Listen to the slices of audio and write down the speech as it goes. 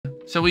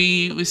So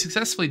we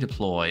successfully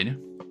deployed.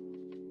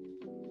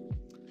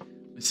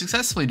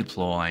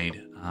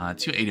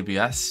 To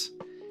AWS,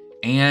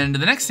 and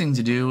the next thing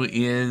to do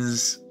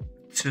is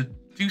to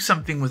do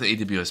something with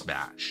AWS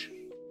Batch.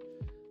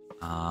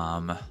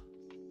 Yeah,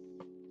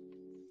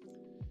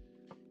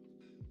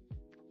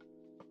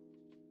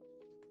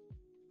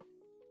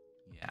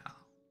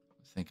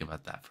 think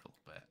about that for a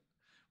little bit.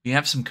 We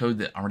have some code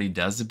that already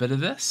does a bit of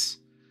this.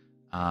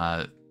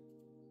 Oh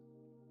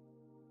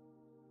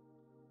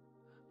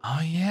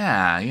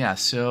yeah.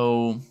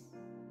 So,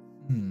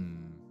 think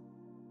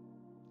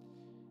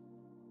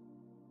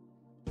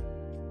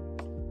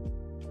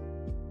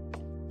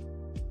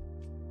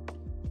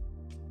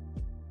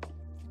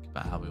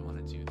about how we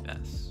want to do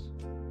this.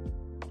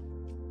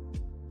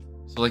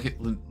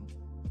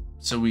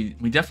 So we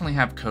definitely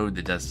have code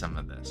that does some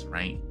of this,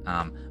 right?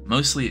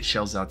 Mostly it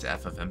shells out to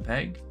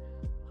FFMPEG,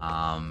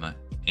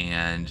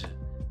 and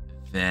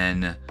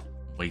then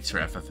waits for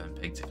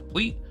FFmpeg to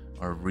complete,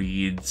 or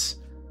reads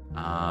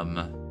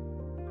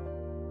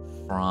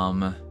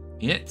from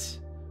it,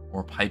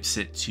 or pipes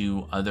it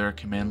to other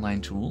command line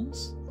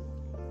tools.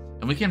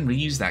 And we can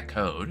reuse that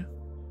code.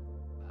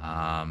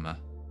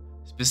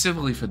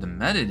 Specifically for the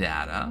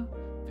metadata,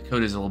 the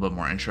code is a little bit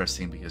more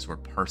interesting because we're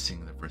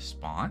parsing the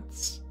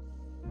response.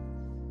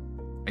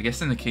 I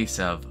guess in the case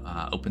of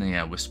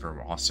OpenAI Whisper,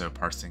 we're also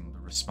parsing the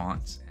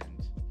response,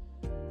 and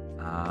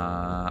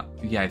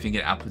yeah, I think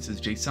it outputs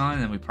as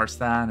JSON, and we parse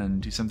that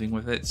and do something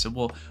with it. So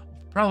we'll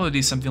probably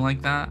do something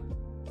like that.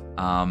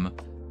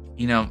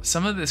 You know,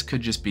 some of this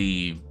could just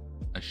be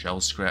a shell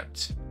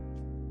script.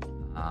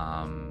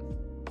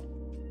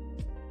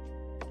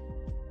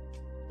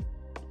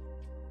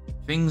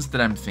 Things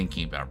that I'm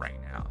thinking about right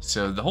now.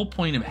 So the whole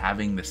point of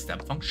having the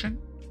step function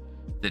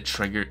that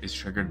is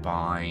triggered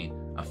by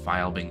a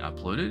file being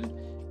uploaded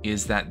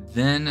is that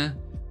then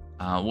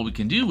what we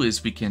can do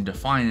is we can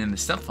define in the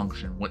step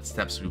function what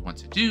steps we want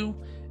to do,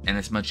 and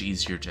it's much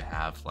easier to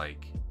have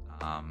like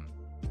what am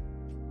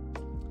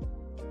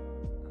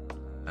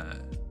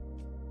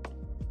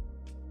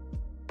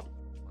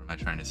I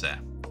trying to say?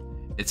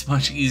 It's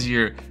much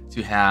easier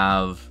to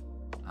have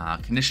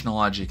conditional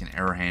logic and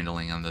error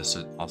handling on this,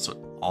 also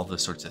all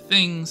those sorts of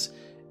things,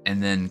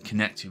 and then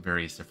connect to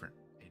various different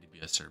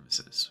AWS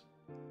services.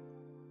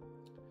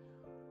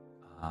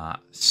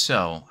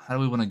 So how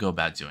do we want to go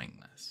about doing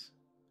this?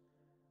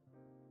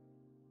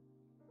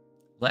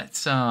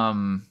 Let's let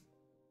me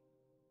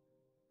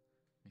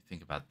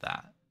think about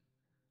that.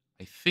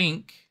 I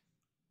think,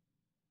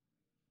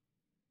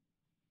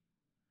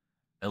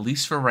 at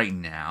least for right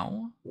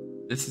now,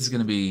 this is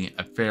going to be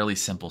a fairly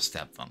simple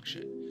step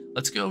function.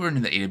 Let's go over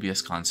into the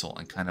AWS console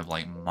and kind of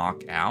like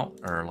mock out,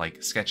 or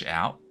like sketch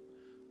out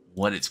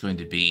what it's going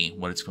to be,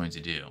 what it's going to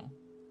do.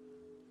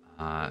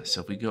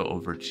 So if we go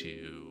over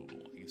to,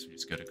 I guess we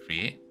just go to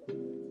create. There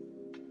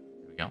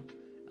we go.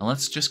 And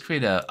let's just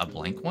create a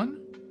blank one.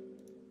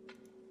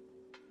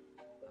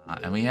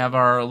 And we have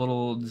our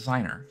little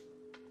designer.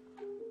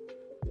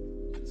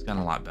 It's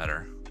gotten a lot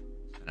better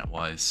than it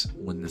was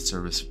when the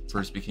service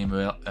first became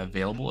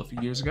available a few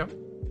years ago.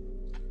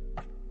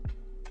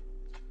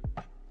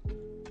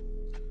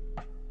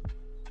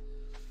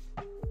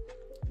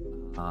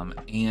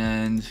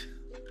 And so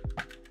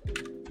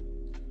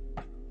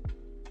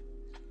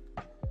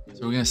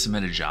we're going to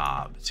submit a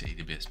job to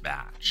AWS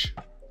Batch.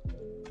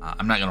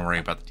 I'm not going to worry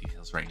about the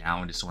details right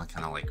now. I just want to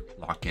kind of like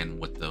lock in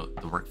what the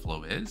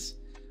workflow is.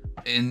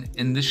 And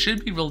this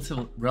should be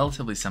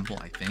relatively simple,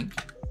 I think.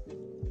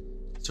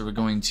 So we're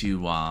going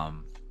to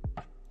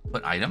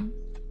put item.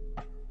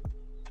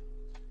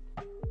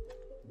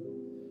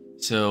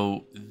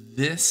 So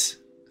this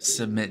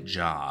submit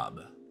job,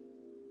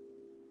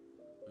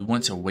 we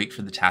want to wait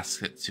for the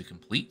task to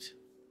complete.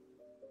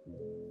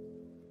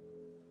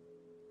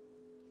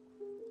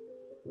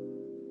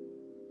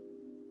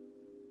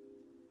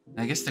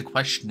 I guess the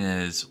question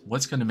is,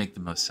 what's going to make the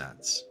most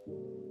sense?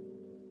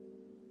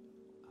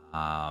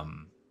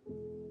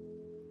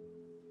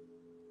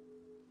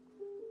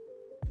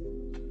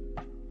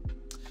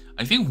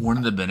 I think one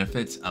of the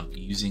benefits of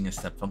using a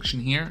step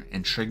function here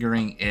and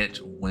triggering it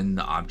when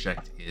the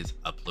object is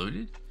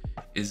uploaded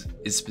is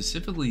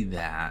specifically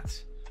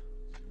that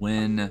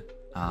when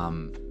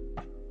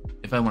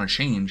if I want to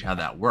change how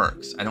that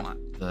works, I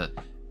don't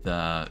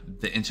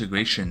the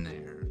integration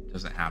there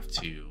doesn't have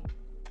to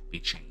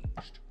be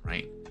changed,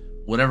 right?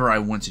 Whatever I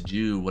want to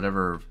do,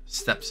 whatever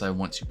steps I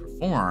want to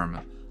perform,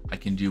 I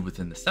can do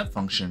within the step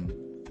function,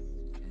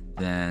 and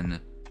then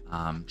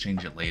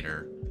change it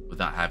later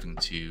without having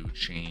to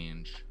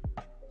change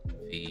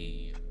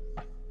the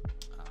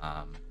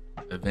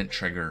event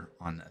trigger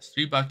on the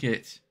S3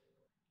 bucket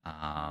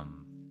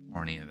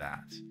or any of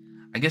that.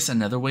 I guess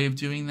another way of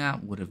doing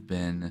that would have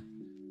been,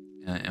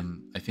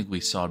 and I think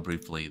we saw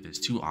briefly, there's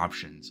two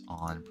options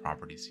on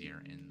properties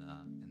here in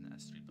the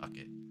S3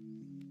 bucket.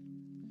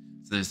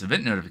 So there's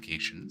event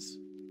notifications,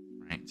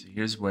 right? So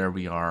here's where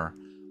we're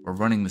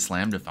running this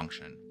Lambda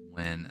function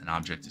when an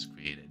object is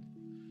created.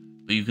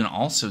 But you can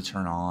also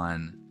turn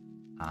on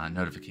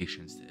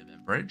notifications to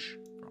EventBridge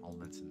for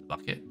elements in the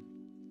bucket.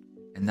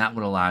 and that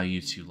would allow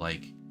you to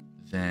like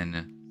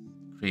then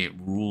create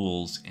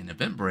rules in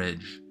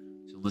EventBridge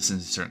to listen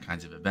to certain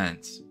kinds of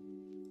events,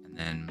 and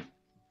then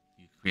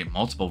you create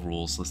multiple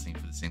rules listening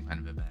for the same kind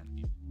of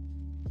event,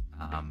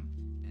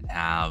 and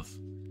have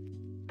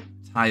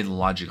tie the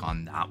logic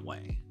on that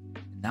way.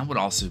 And that would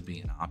also be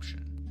an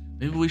option.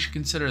 Maybe we should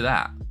consider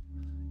that.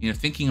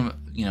 Thinking of,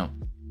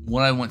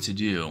 what I want to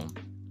do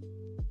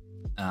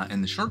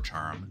in the short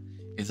term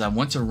is I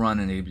want to run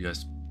an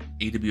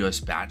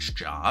AWS Batch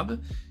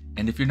job.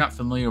 And if you're not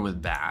familiar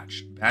with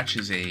Batch, Batch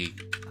is a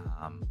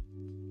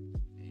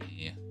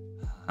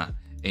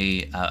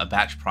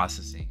batch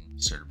processing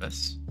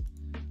service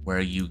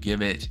where you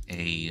give it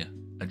a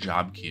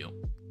job queue,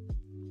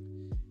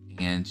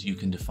 and you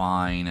can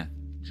define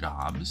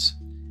jobs,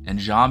 and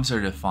jobs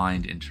are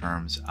defined in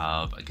terms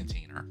of a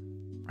container,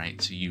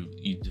 right? So you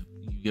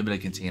give it a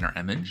container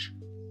image.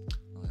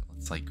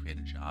 Let's create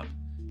a job.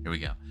 Here we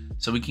go.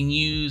 So we can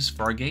use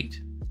Fargate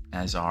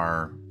as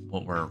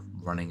what we're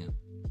running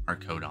our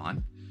code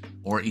on,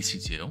 or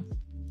EC2,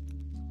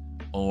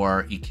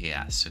 or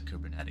EKS, so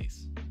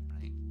Kubernetes,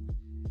 right?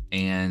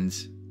 And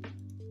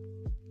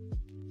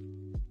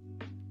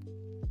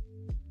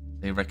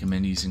they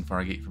recommend using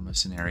Fargate for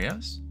most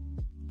scenarios,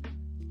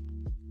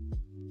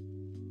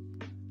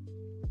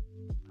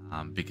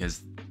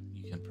 because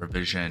you can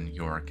provision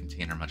your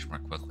container much more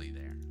quickly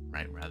there,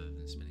 right? Rather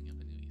than spinning up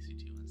a new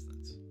EC2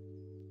 instance.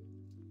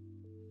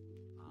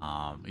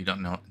 You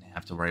don't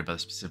have to worry about the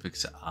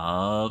specifics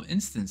of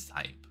instance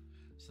type.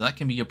 So that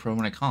can be a pro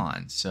and a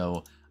con.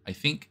 So I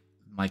think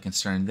my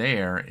concern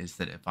there is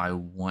that if I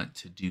want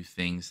to do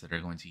things that are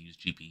going to use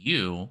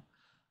GPU,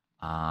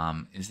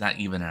 is that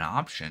even an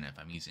option if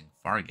I'm using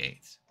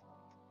Fargate?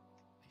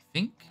 I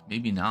think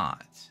maybe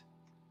not.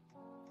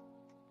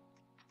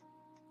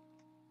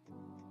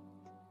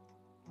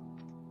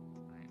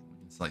 Right, we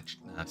can select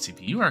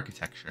CPU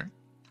architecture,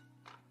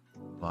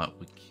 but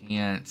we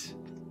can't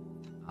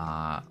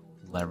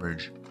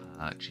leverage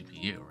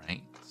GPU,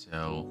 right?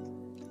 So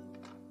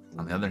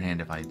on the other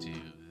hand, if I do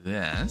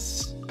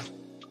this,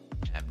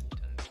 I haven't done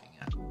anything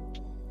yet.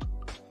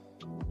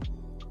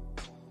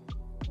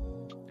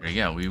 There you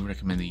go. We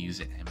recommend to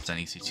use Amazon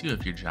EC2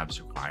 if your jobs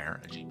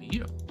require a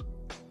GPU.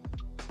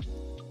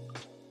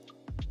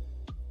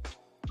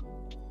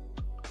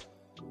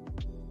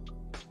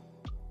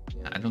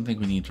 Yeah, I don't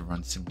think we need to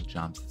run single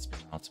jobs that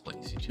span multiple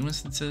EC2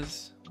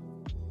 instances.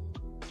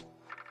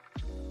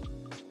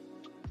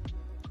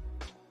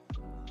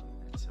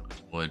 And so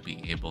we would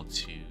be able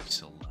to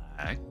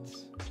select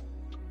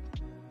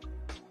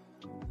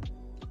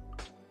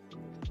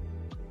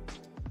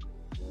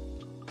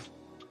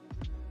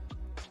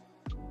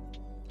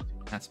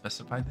not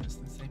specify the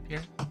instance type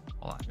here.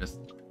 Hold on, just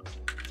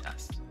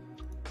test.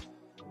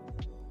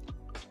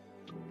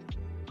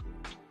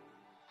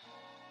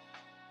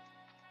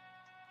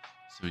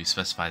 So we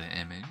specify the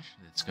image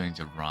that's going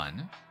to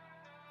run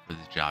for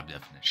the job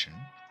definition.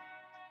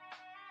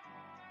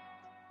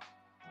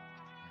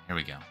 Here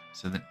we go.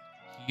 So then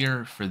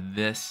here for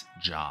this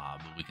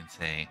job, we can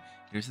say,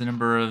 here's the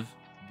number of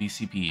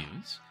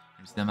vCPUs,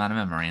 here's the amount of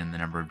memory, and the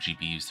number of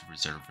GPUs to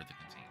reserve for the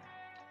container.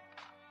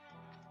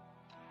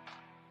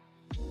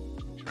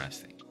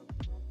 Interesting.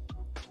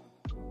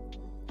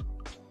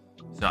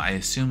 So I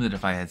assume that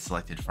if I had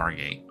selected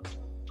Fargate,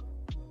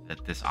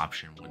 that this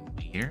option wouldn't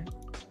be here.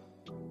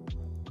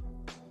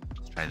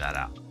 Let's try that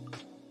out.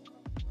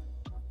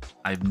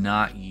 I've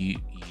not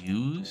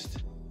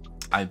used...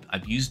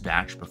 I've used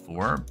Batch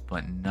before,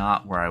 but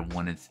not where I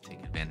wanted to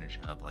take advantage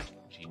of like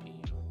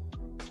GPU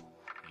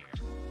here.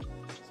 So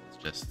let's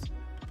just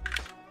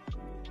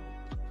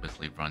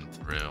quickly run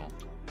through.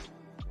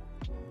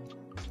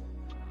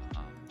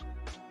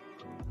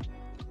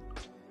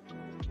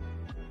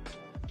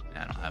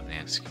 I don't have any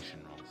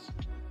execution rules.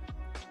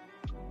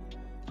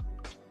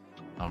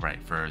 Oh,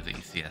 right, for the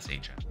ECS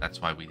agent. That's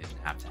why we didn't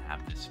have to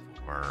have this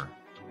for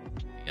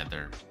the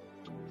other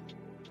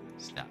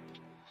step.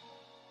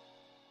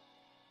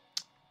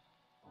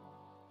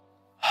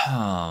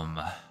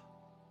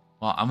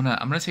 Well, I'm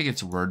gonna take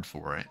its word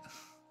for it.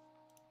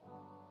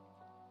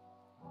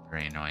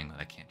 Very annoying that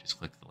I can't just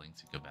click the link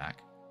to go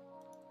back.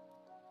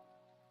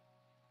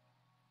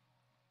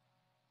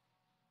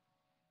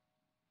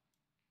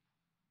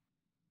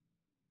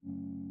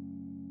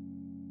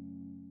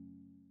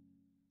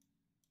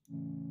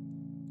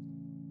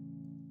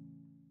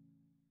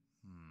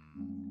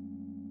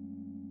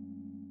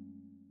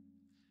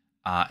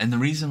 And the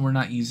reason we're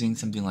not using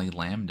something like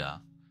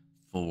Lambda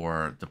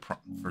for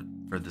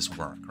this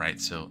work, right?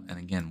 So, and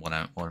again, what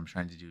I'm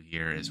trying to do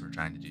here is we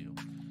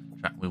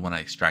want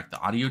to extract the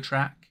audio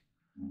track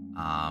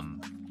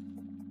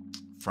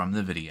from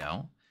the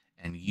video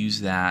and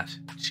use that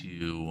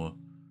to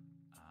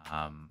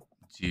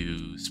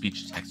do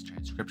speech to text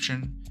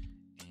transcription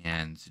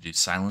and to do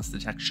silence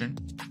detection.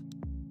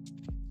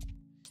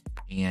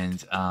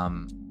 And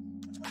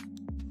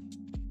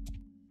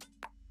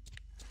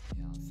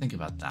let's think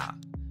about that,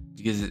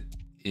 because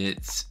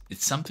it's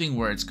something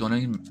where it's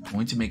going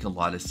to make a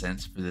lot of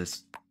sense for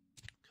this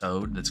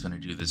code that's going to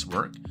do this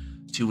work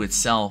to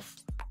itself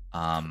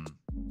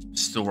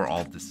store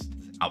all this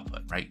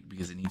output, right?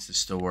 Because it needs to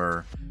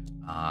store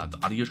the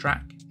audio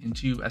track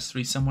into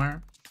S3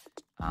 somewhere.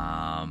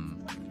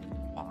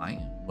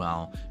 Why?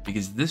 Well,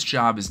 because this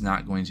job is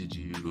not going to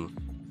do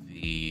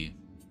the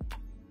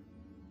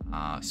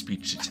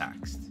speech to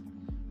text.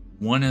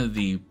 One of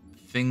the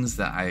things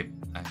that I've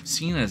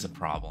seen as a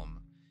problem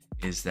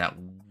is that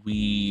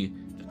the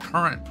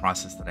current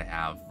process that I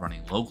have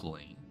running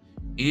locally,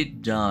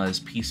 it does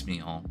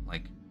piecemeal,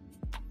 like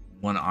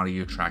one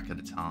audio track at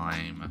a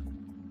time,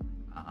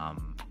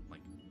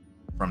 like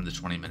from the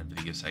 20-minute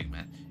video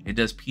segment. It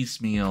does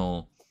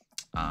piecemeal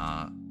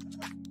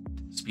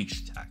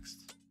speech to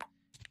text.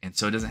 And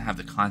so it doesn't have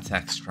the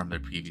context from the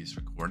previous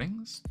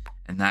recordings,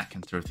 and that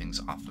can throw things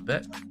off a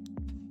bit.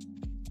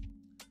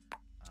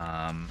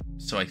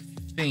 So I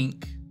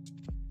think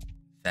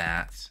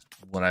that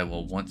what I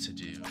will want to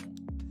do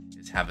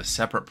is have a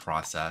separate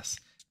process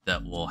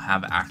that will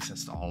have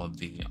access to all of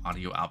the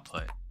audio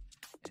output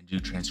and do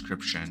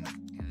transcription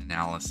and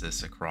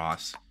analysis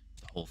across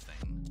the whole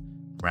thing,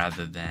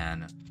 rather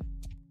than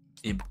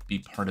it be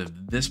part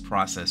of this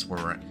process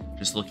where we're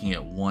just looking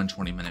at one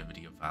 20-minute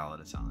video file at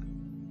a time.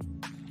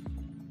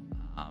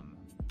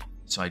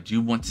 So I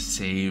do want to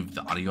save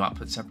the audio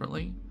output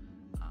separately.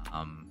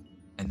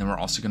 And then we're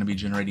also going to be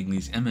generating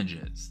these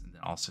images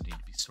that also need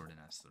to be stored in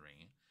S3.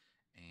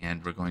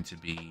 And we're going to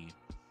be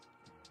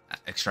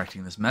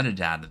extracting this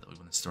metadata that we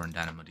want to store in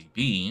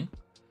DynamoDB,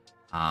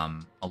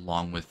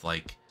 along with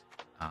like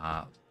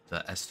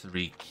the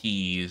S3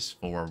 keys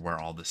for where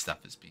all this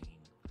stuff is being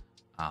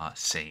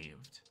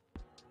saved.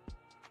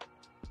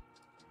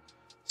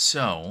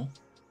 So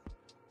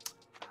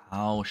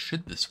how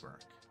should this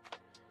work?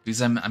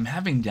 Because I'm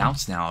having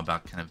doubts now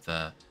about kind of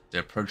the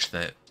approach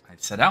that I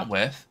set out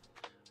with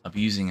of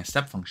using a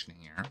step function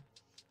here,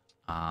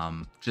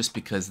 just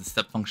because the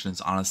step function is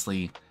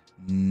honestly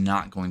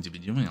not going to be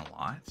doing a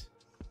lot.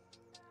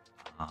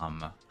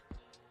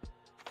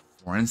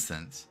 For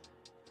instance,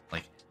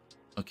 like,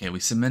 okay,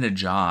 we submit a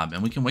job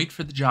and we can wait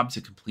for the job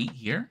to complete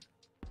here.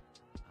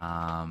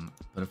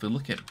 But if we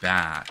look at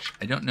batch,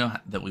 I don't know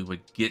that we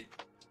would get,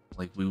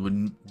 like, we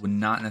would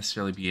not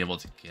necessarily be able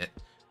to get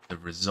the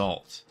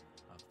result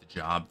of the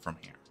job from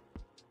here,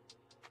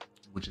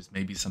 which is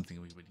maybe something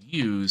we would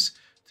use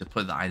to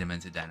put the item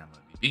into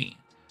DynamoDB.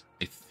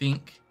 I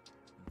think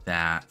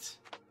that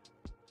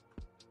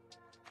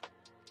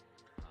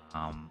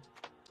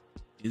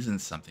isn't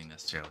something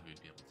necessarily we'd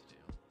be able to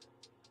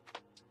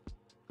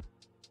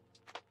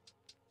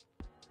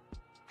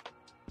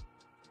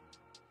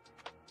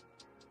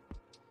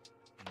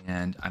do.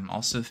 And I'm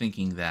also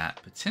thinking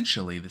that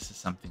potentially this is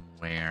something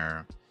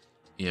where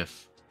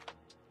if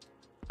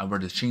I were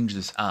to change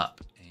this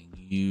up and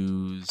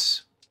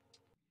use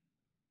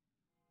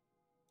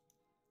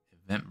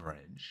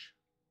EventBridge,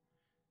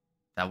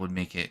 that would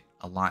make it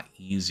a lot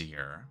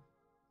easier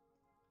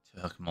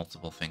to hook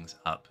multiple things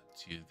up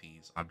to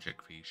these object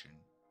creation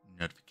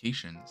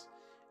notifications,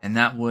 and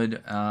that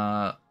would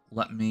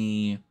let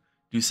me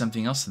do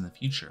something else in the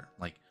future.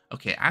 Like,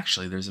 okay,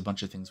 actually there's a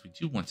bunch of things we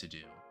do want to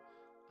do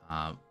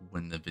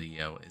when the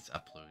video is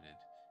uploaded,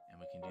 and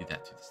we can do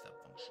that through the step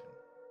function.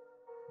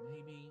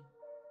 Maybe.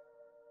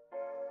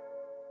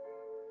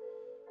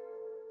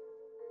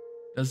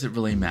 Does it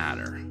really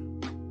matter?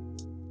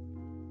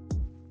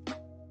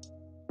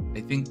 I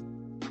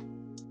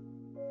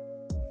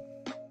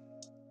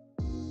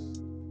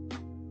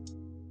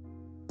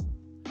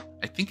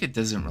think it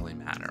doesn't really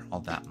matter all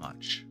that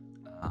much.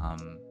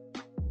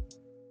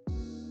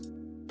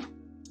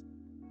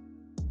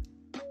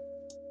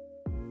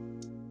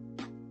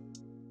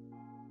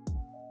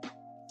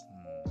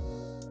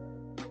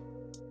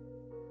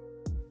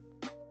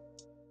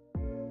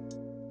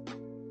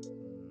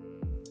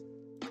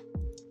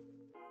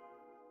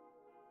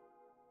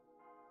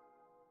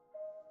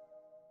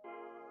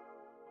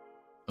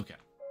 Okay.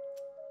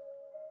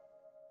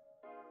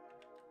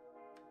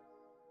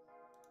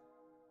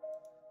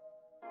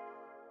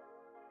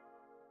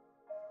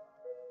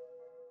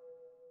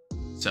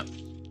 So,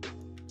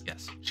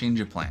 yes, change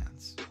your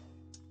plans.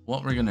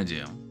 What we're going to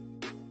do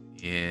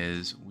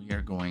is we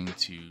are going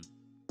to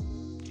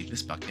take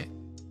this bucket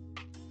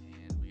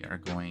and we are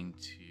going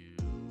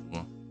to,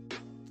 what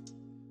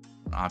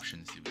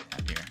options do we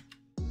have here?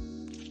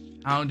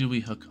 How do we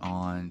hook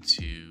on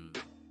to,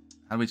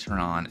 how do we turn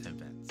on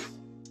events?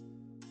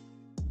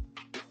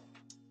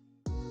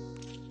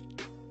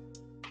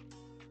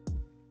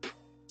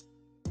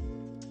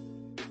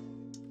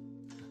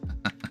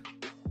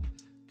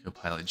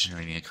 Pilot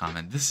generating a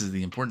comment. This is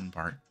the important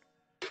part.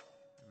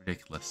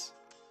 Ridiculous.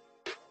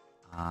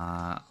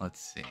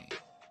 Let's see.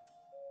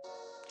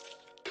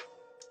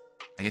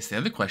 I guess the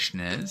other question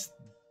is,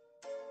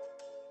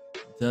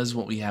 does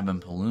what we have in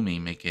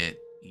Pulumi make it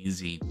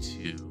easy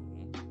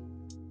to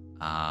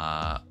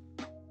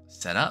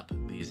set up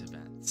these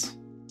events?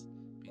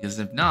 Because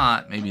if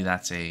not, maybe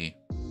that's a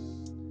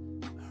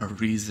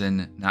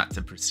reason not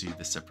to pursue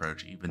this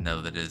approach, even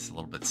though that is a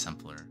little bit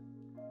simpler.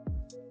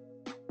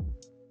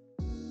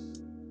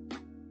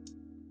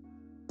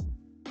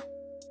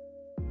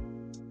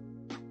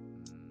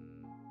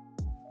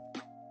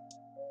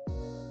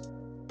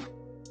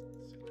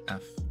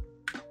 F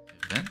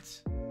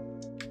event.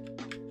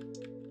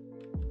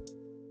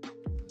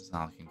 It's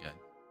not looking good.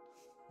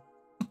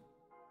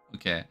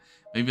 Okay,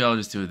 maybe I'll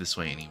just do it this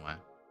way anyway.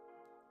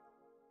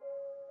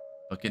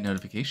 Bucket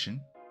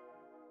notification.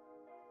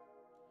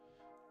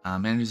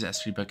 Manages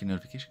S3 bucket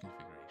notification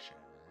configuration.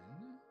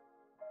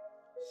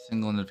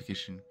 Single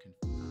notification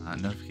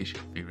notification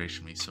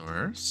configuration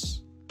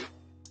resource.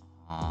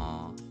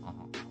 So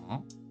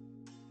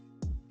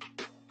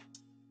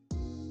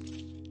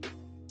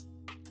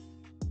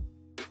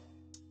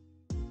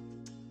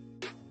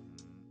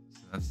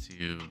that's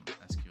to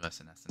SQS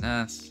and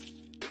SNS.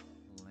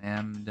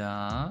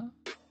 Lambda.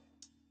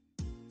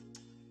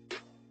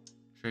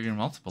 Trigger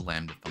multiple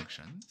Lambda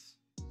functions.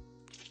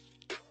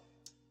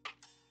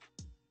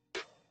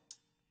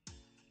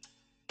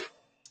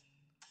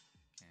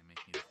 Okay,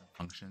 making different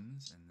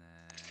functions, and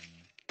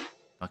then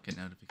bucket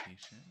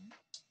notification.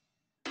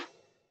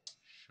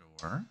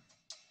 Sure.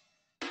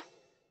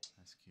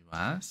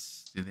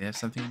 SQS. Do they have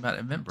something about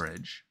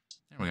EventBridge?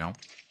 There we go.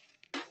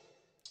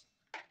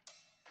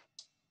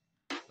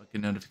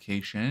 Bucket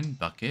notification,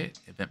 bucket,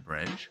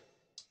 EventBridge.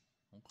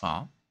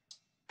 Okay.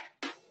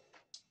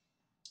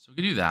 So we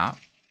can do that.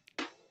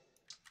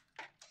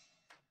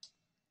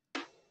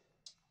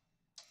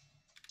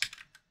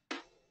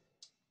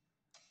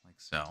 Like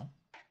so.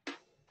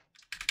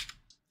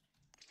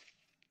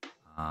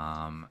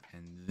 And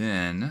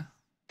then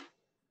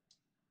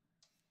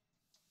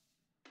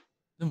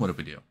what do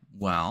we do?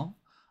 Well,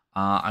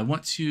 I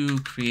want to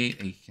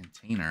create a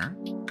container,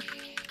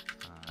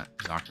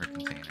 Docker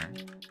container,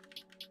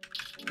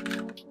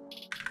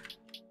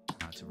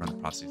 to run the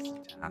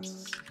processing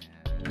tasks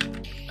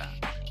and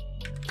batch.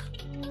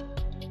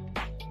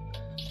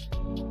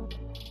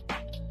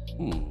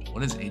 Ooh,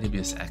 what is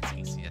AWS X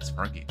ECS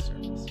Fargate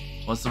service?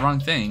 Well, it's the wrong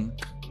thing,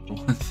 for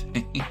one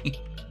thing.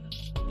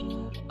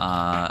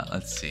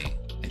 Let's see.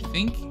 I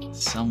think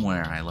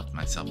somewhere I left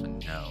myself a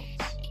note.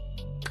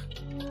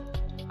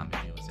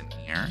 Maybe it was in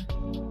here.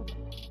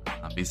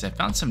 Because I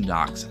found some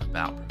docs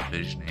about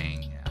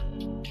provisioning,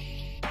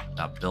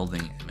 about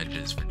building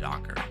images for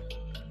Docker.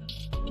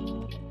 So I'm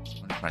going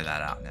to try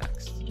that out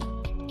next.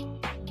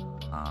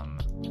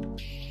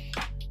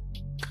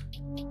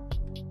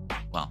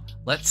 Well,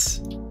 let's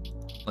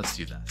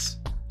do this.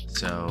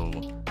 So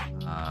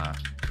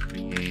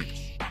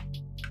create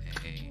a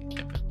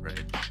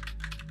EventBridge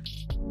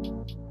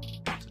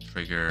to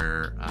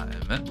trigger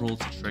event rule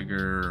to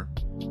trigger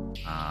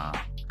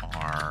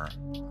our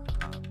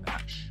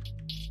batch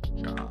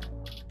job.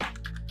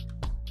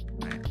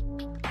 Right.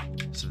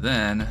 So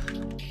then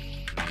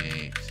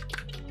create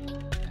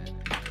an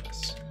AWS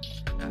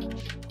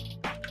batch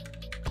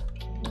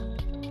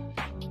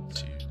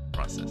to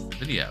process the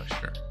video.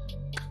 Sure.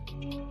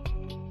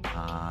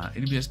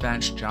 AWS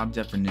Batch job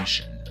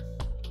definition.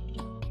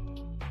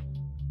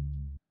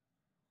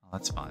 Oh,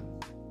 that's fun.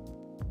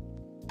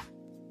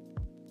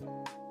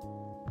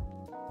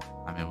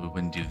 I mean, we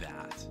wouldn't do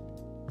that.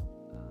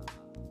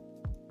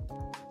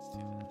 Let's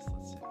do this.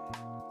 Let's say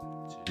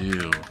to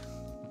do.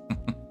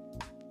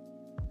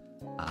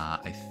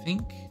 I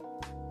think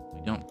we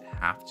don't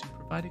have to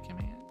provide a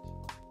command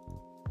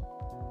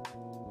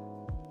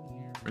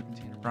here for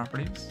container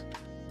properties.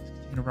 Is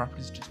container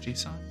properties just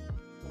JSON?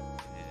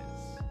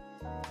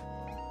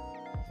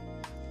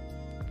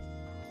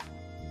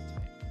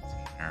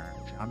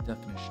 Job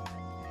definition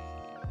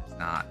is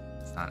not,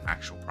 it's not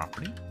actual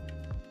property.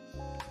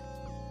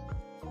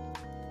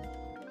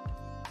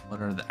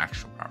 What are the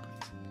actual properties?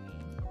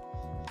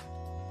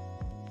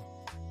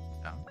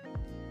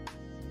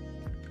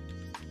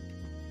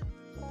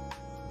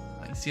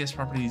 ECS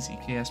properties,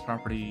 EKS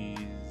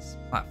properties,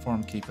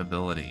 platform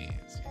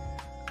capabilities.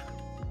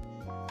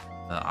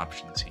 The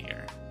options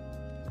here.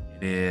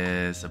 It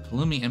is a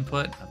Pulumi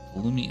input,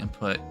 Pulumi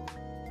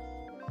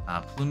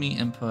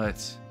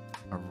input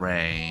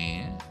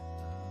array.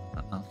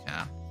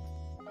 Okay.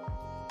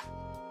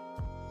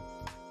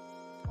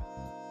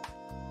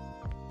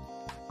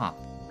 Huh.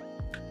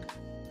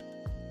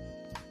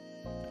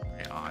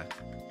 Very odd.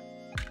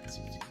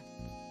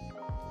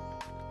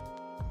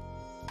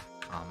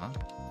 Comma.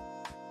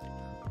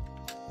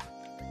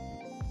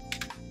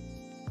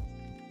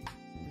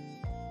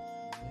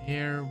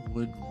 Where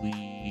would we?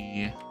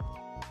 Yeah.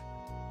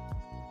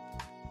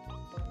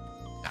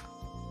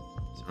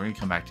 So we're gonna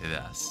come back to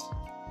this.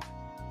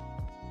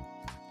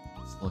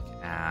 Look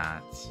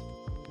at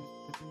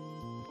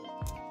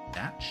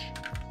batch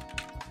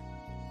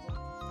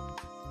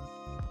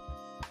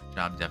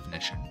job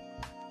definition.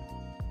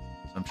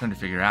 So I'm trying to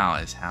figure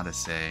out is how to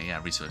say,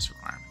 yeah, resource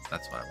requirements.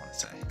 That's what I want to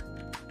say.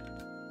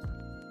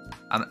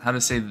 How to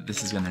say that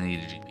this is going to need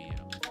a GPU.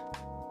 There we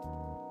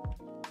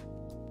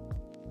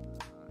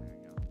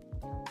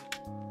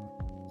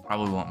go.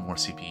 Probably want more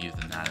CPU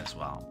than that as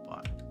well,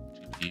 but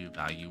GPU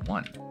value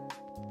 1.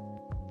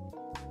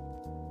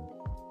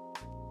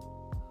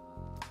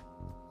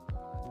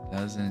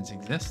 Doesn't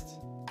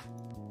exist.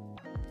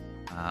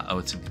 Oh,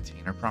 it's in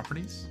container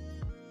properties.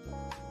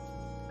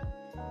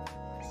 I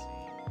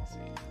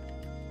see.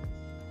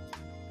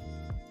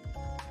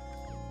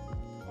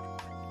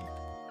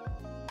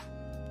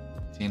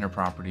 container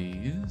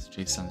properties,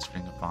 JSON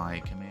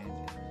stringify, command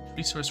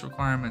resource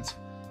requirements,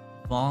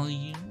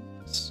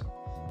 volumes,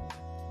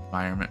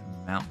 environment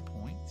mount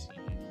points,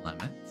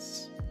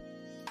 limits.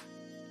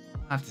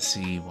 We'll have to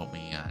see what we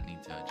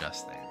need to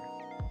adjust there.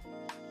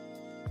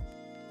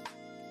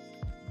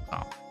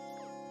 Oh.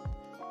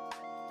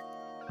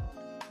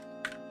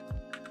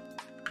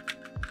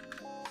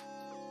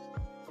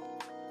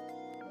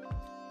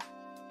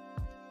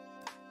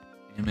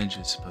 Image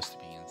is supposed to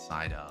be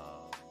inside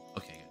of,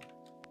 okay, good.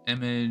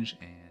 Image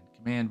and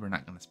command we're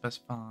not going to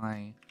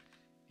specify,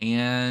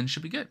 and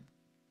should be good.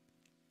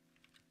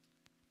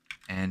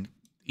 And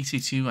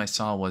EC2 I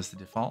saw was the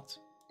default,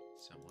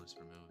 so we'll just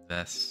remove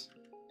this.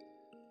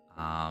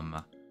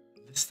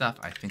 This stuff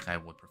I think I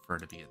would prefer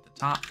to be at the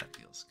top. That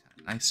feels kind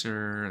of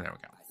nicer. There we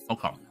go.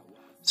 Okay.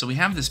 So we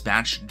have this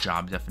batch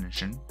job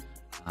definition.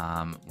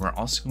 We're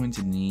also going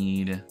to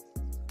need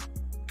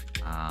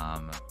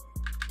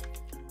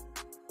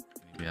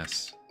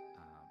AWS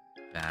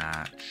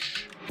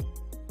Batch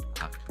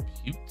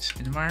compute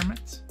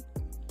environment.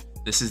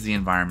 This is the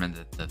environment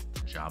that the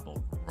job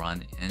will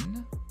run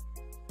in,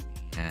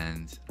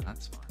 and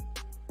that's fine.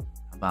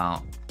 How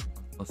about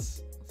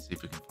let's see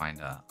if we can find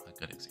a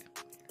good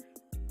example here.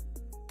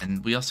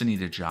 And we also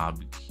need a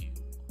job queue.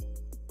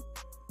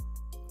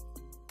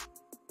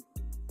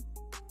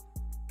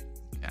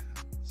 Okay,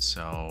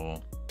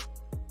 so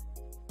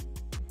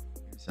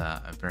here's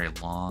a very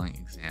long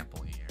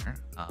example here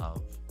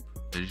of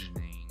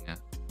provisioning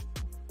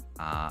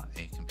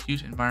a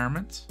compute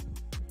environment,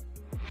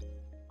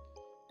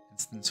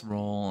 instance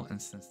role,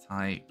 instance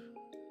type,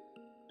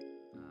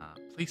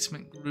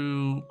 placement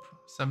group,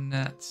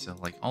 subnet. So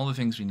like all the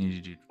things we need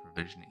to do to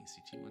provision an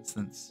EC2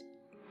 instance.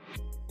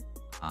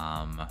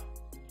 I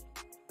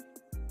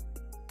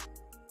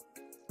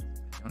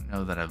don't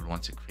know that I would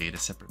want to create a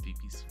separate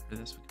VPC for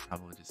this. We could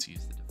probably just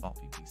use the default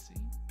VPC.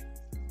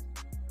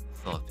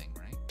 Still a thing,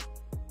 right?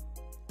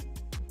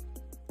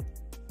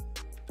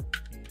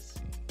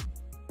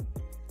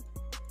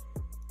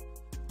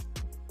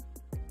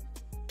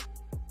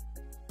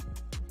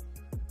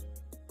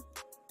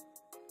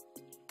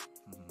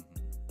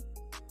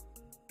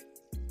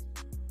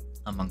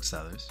 Amongst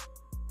others.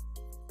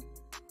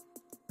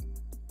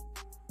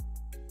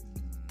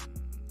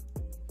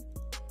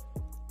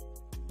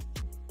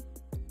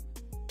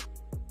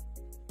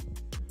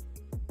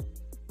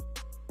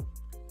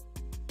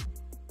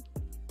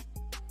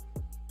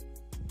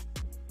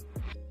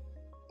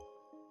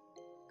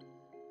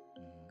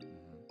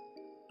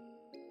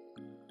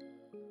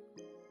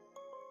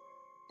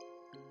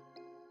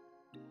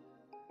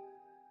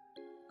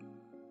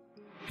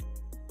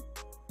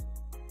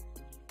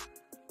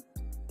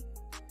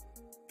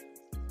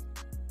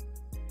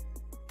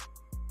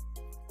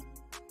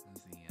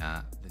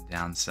 The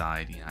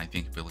downside, I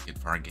think if we look at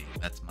Fargate,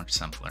 that's much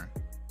simpler,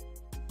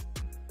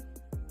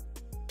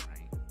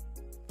 right?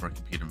 For a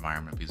compute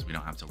environment, because we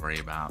don't have to worry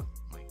about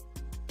like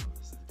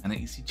this is the kind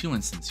of EC2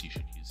 instance you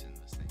should use in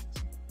those things.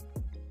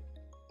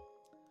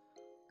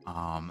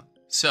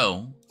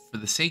 So for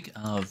the sake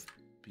of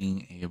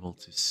being able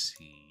to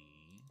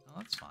see, oh,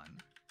 that's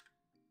fun.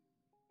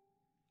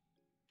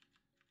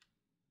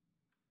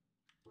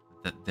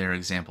 That their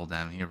example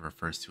down here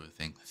refers to a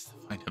thing that's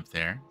defined up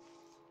there.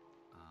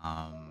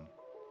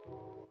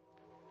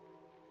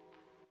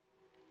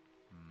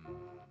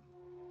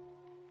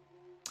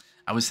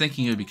 I was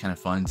thinking it would be kind of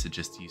fun to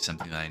just use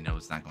something that I know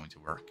is not going to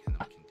work, and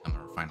then we can come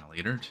and refine it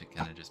later to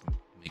kind of just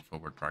make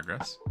forward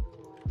progress.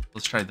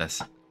 Let's try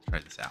this. Try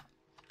this out.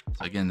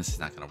 So again, this is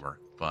not going to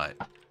work, but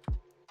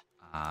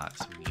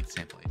so we need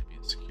sample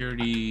AWS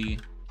security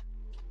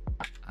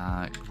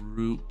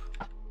group.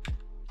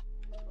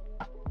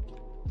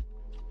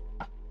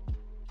 Oh,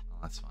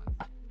 that's fun.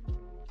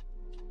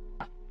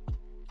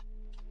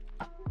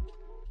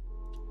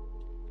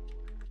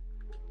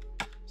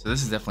 So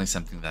this is definitely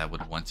something that I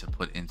would want to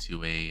put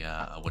into a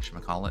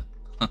whatchamacallit,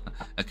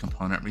 a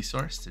component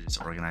resource to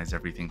just organize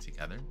everything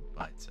together.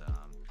 But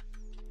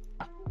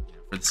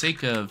for the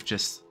sake of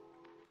just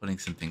putting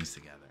some things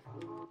together.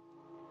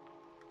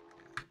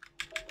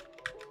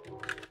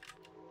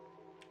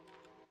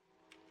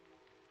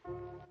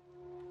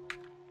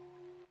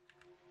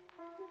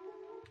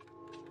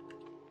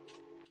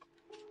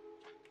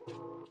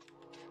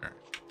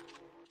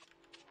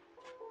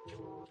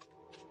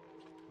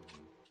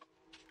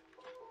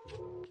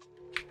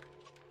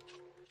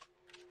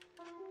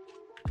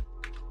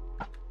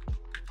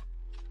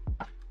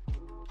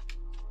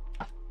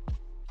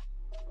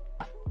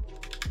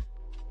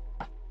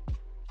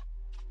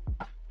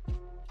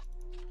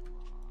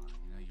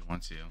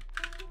 To.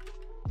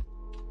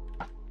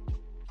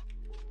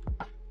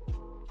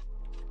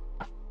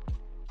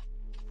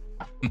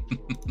 Wait,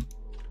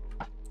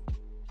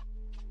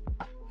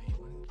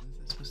 what is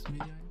this supposed to be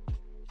doing?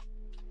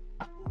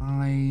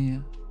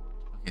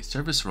 Okay,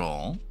 service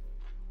role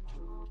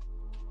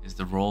is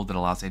the role that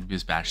allows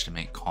AWS Batch to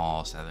make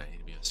calls to other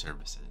AWS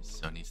services.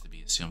 So it needs to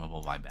be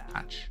assumable by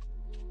batch.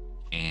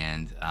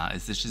 And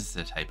is this just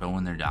a typo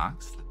in their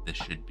docs? That this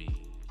should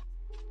be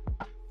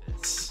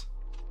this.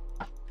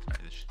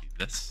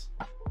 this.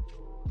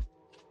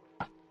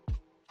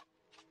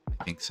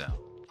 I think so.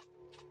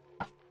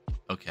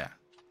 Okay.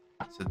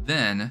 So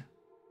then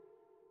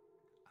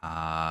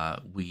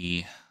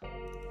we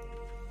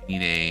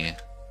need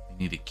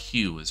a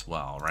queue as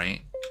well,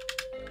 right?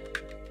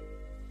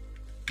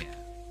 Yeah.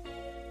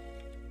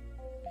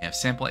 We have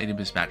sample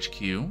AWS Batch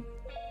queue.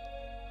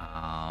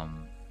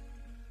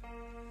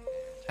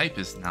 Type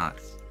is not.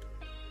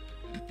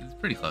 It's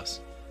pretty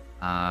close.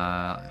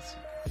 Let's see.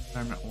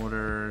 Environment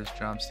orders,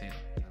 job state,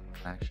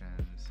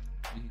 actions.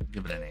 We can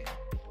give it a name.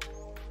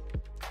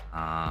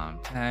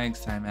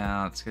 Tags,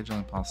 timeout,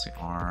 scheduling policy,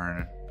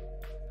 ARN.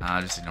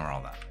 Just ignore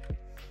all that.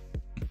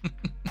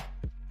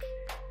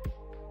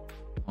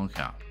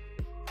 Okay.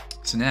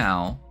 So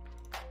now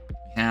we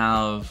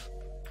have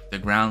the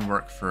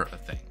groundwork for a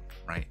thing,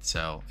 right?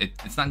 So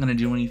it's not going to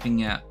do anything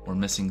yet. We're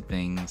missing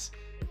things.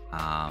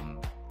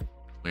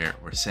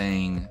 We're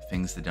saying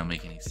things that don't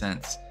make any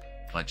sense.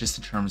 But just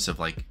in terms of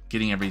like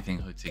getting everything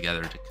hooked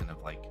together to kind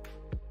of like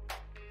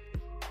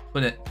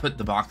put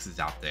the boxes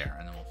out there,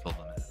 and then we'll fill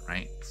them in,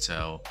 right?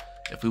 So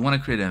if we want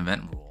to create an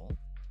event rule,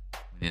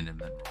 we need an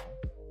event rule.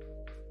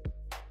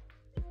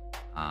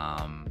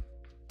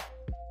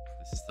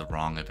 This is the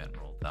wrong event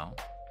rule though.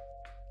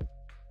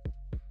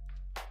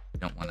 We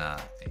don't want a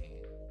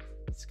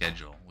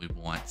schedule. We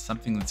want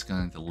something that's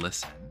going to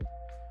listen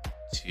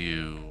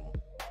to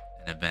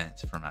an event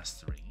from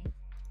S3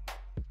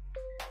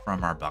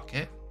 from our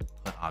bucket.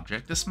 Put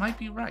object. This might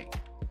be right.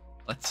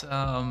 Let's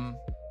let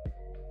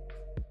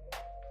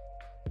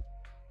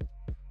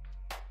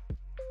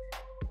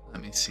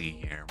me see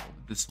here. What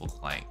would this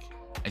look like?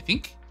 I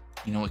think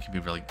you know what could be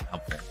really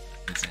helpful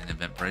is in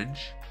EventBridge.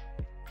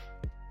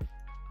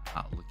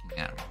 Looking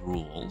at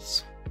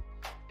rules,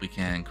 we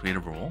can create a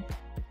rule,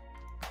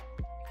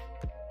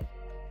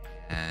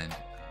 and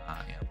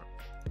yeah,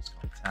 let's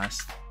call it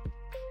test.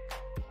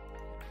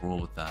 Rule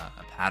with a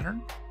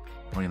pattern.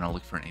 We're gonna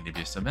look for an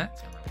AWS event,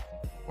 and we're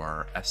looking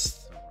for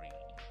S3.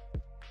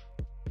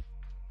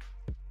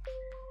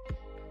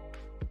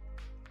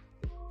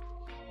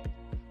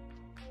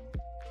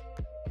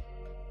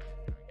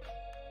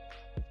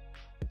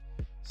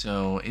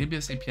 So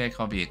AWS API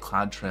call via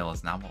CloudTrail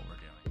is not what we're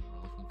doing.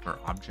 We're looking for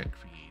object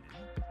created.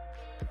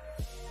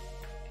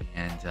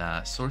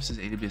 And source is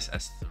AWS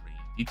S3.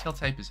 Detail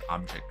type is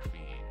object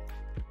created.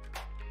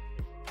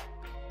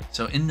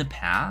 So in the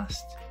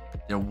past,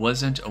 there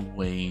wasn't a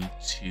way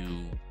to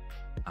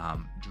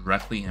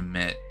directly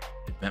emit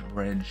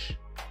EventBridge,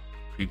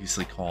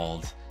 previously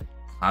called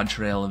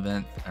CloudTrail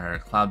event or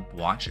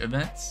CloudWatch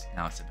events.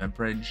 Now it's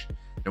EventBridge.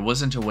 There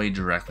wasn't a way to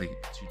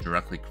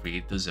directly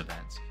create those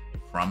events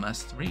from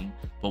S3,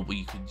 but what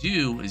you could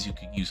do is you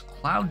could use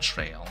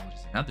CloudTrail, which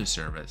is another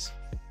service,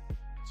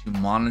 to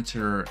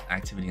monitor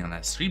activity on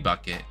S3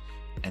 bucket,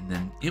 and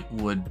then it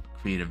would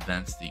create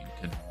events that you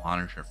could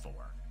monitor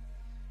for.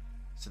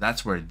 So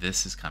that's where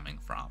this is coming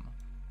from.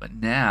 But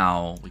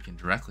now we can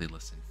directly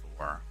listen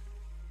for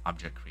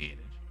object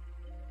created.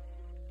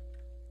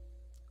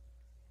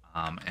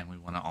 And we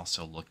want to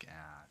also look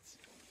at,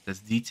 does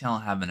detail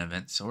have an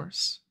event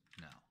source?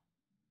 No.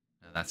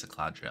 No, that's a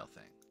CloudTrail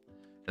thing.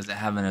 Does it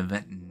have an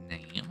event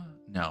name?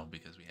 No,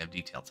 because we have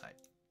detail type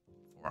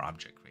for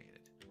object created.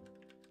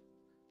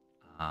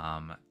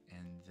 And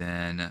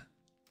then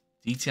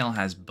detail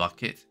has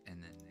bucket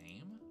and then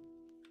name.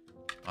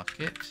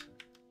 Bucket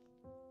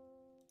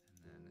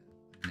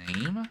and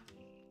then name.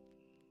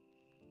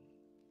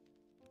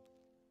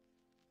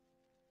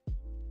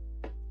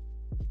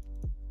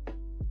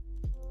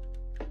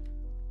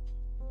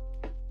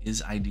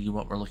 Is ID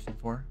what we're looking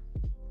for?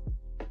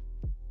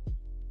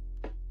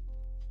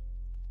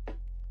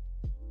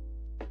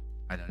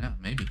 I don't know,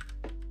 maybe.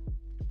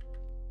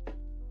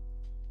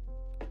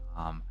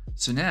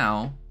 So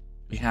now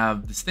we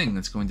have this thing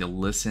that's going to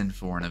listen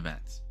for an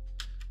event.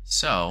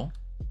 So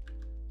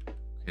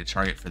create a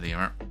target for the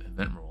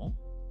event rule.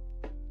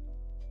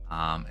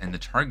 And the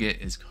target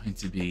is going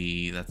to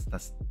be,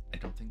 that's I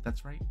don't think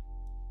that's right.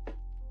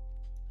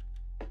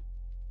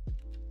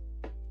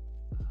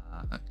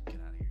 Get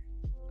out of here.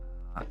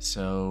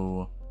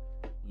 So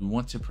we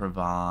want to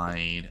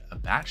provide a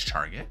batch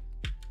target.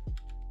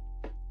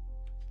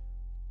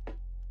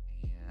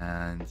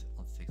 And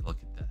let's take a look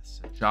at this.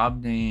 So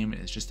job name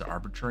is just an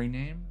arbitrary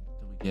name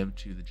that we give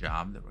to the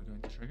job that we're going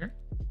to trigger.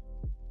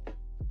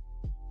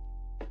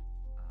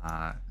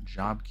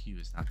 Job queue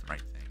is not the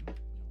right thing.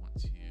 We want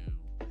to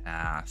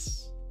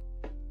pass.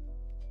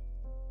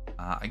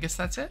 I guess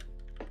that's it.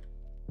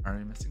 Are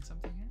we missing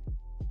something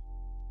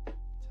here?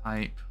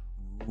 Type,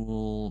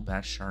 rule,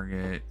 batch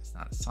target is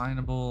not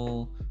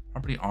assignable.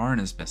 Property ARN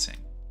is missing.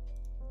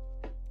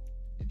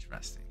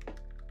 Interesting.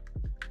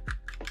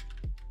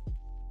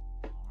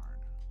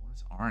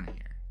 ARN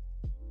here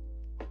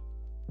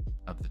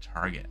of the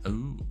target.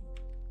 Ooh,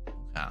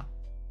 okay.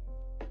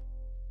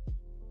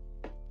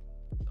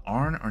 The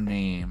ARN or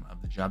name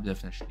of the job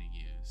definition to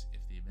use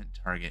if the event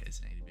target is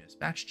an AWS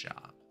Batch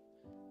job.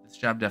 This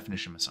job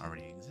definition must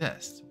already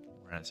exist,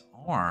 whereas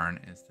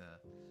ARN is the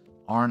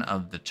ARN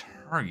of the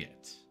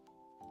target.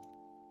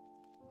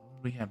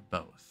 Would we have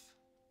both?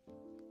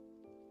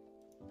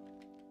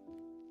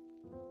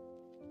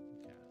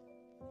 Okay.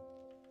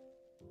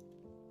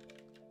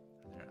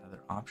 Are there other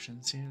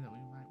options here that we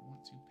might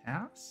want to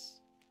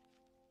pass?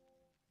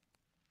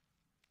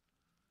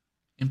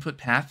 Input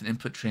path and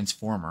input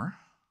transformer,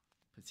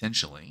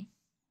 potentially.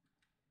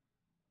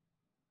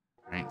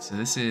 All right, so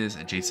this is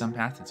a JSON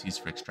path that's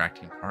used for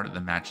extracting part of the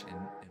match in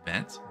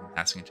event and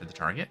passing it to the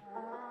target.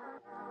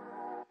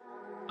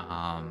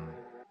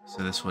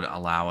 So this would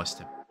allow us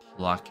to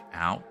pluck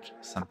out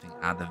something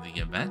out of the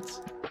event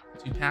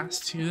to pass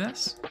to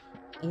this.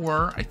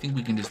 Or I think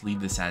we can just leave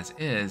this as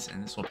is,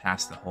 and this will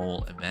pass the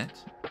whole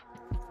event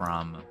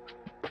from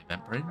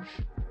EventBridge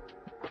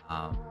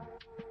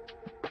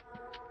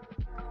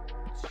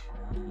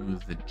to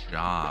the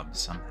job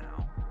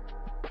somehow.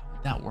 How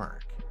would that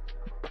work?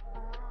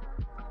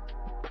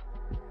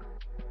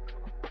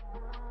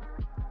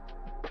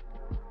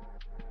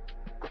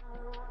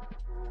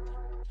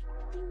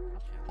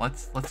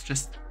 Let's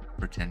just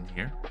pretend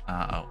here.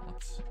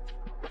 Let's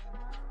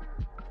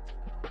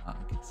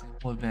get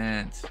sample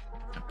event,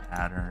 a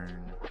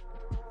pattern.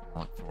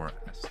 I'll look for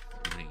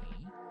S3.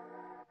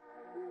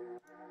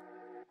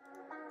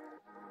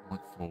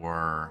 Look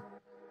for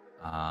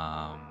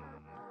Amazon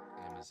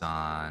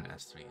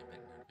S3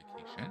 event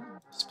notification,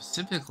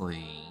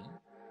 specifically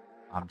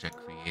object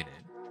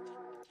created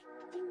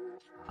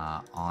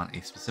on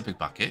a specific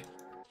bucket. It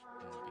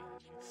will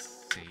be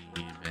save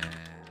in.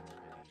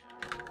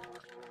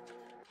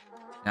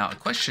 Now, a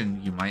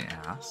question you might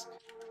ask,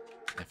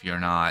 if you're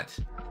not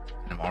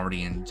kind of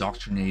already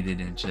indoctrinated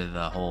into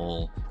the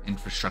whole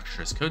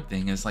infrastructure as code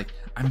thing, is like,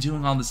 I'm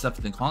doing all this stuff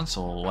in the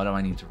console, why do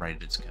I need to write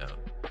it as code?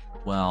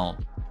 Well,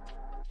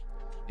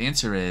 the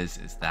answer is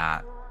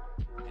that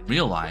in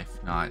real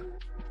life, not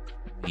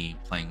me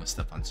playing with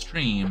stuff on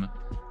stream,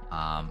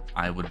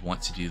 I would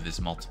want to do this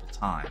multiple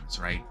times,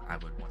 right? I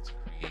would want to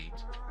create...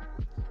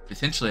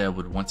 Potentially, I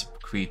would want to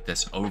create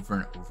this over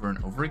and over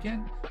and over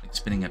again, like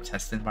spinning up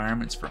test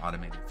environments for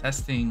automated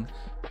testing,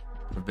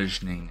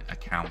 provisioning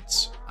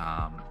accounts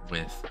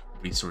with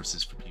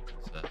resources for people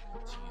to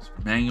use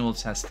for manual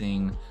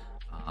testing,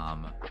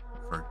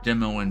 for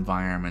demo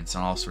environments,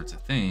 and all sorts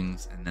of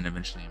things, and then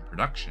eventually in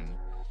production.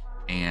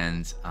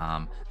 And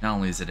not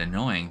only is it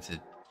annoying to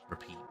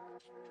repeat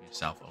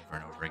yourself over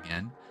and over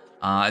again,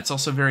 it's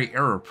also very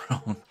error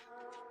prone.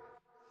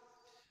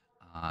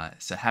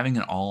 So having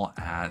it all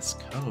as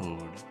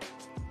code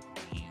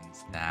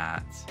means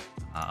that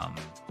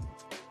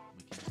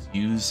we can just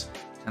use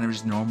kind of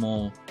just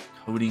normal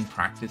coding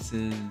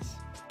practices,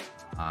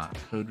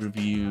 code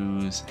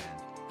reviews,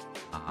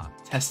 and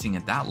testing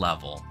at that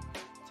level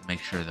to make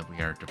sure that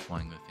we are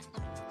deploying the things we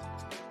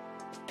want to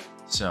do.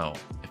 So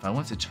if I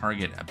want to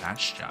target a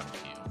batch job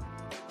queue,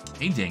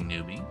 hey dang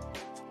newbie,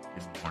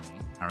 good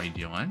morning, how are you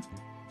doing?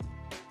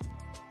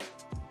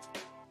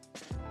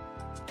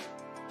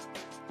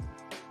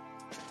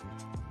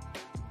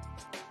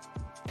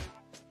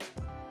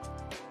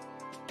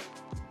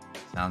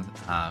 Sounds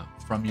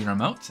from your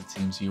remotes, it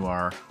seems you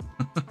are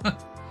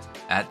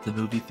at the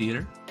movie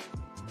theater,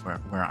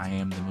 where I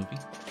am the movie.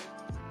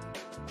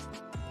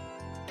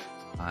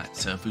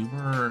 So if we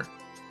were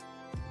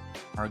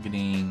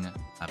targeting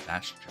a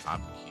batch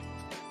job queue,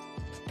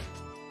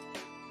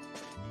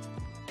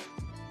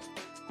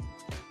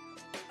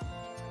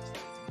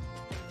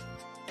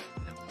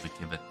 then we would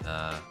give it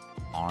the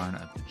ARN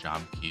of the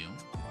job queue,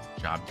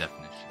 job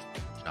definition,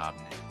 job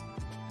name.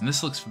 And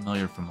this looks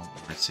familiar from what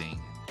we were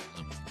seeing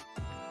in Lumen.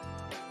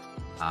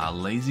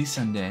 Lazy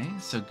Sunday,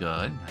 so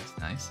good,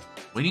 nice.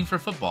 Waiting for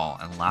football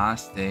and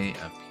last day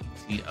of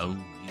PTO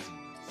laziness.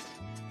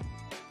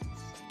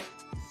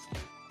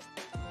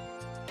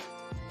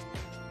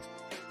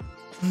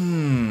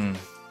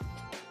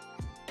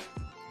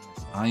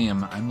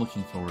 I'm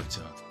looking forward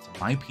to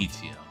my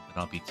PTO that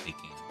I'll be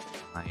taking.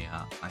 I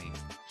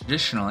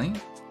traditionally,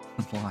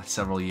 the last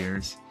several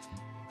years,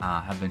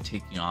 have been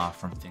taking off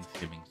from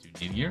Thanksgiving through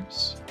New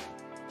Year's.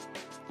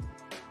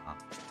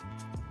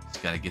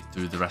 Just got to get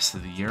through the rest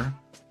of the year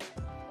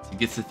to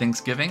get to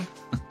Thanksgiving.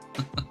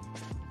 Okay,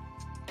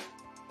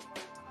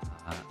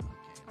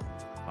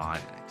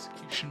 provide an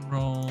execution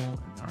role,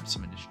 and there are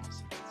some additional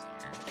settings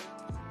here.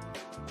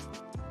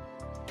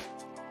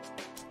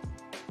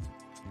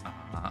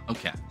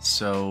 Okay,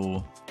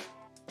 so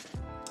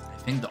I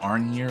think the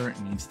ARN here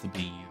needs to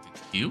be the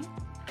queue.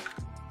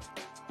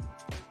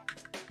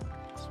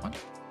 This one.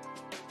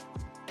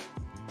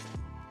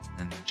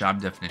 And the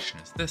job definition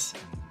is this,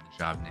 and the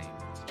job name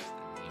is just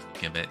the name we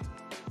give it.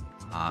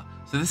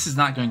 So this is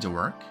not going to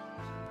work.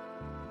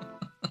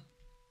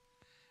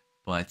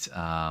 But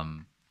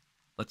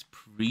let's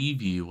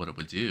preview what it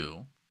would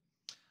do.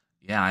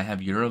 Yeah, I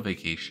have Euro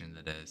vacation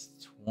that is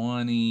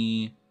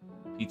 20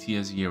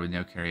 PTOs a year with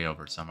no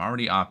carryover. So I'm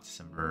already off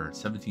December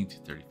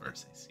 17th to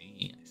 31st. I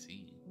see.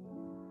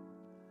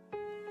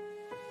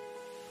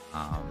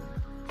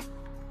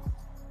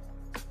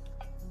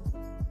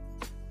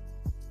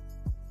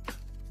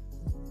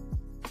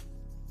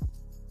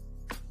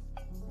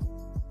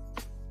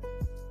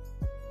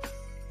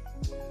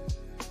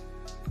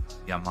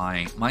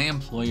 Yeah, my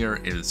employer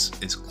is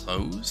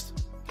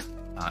closed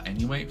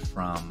anyway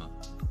from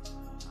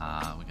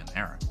we got an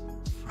error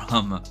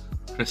from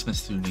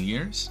Christmas through New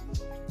Year's,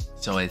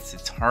 so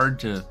it's hard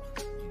to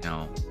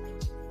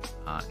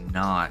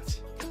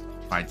not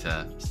try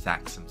to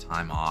stack some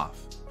time off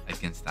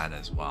against that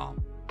as well.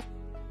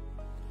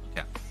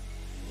 Okay.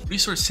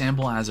 Resource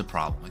sample has a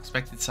problem.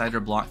 Expected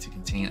CIDR block to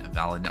contain a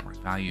valid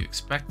network value.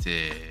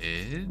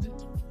 Expected.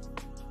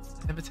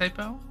 I have a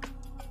typo?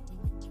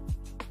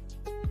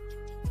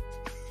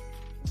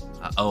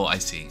 Oh, I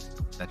see.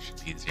 That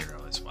should be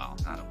 0 as well,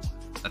 not a 1.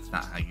 That's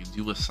not how you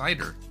do a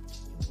CIDR.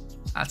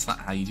 That's not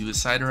how you do a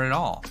CIDR at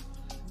all.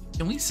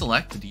 Can we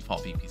select the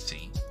default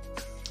VPC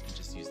and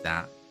just use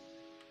that?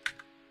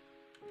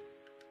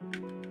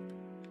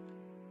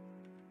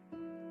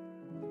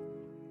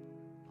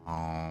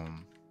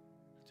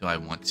 Do I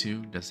want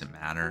to? Does it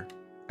matter?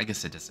 I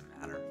guess it doesn't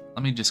matter.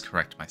 Let me just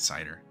correct my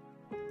CIDR.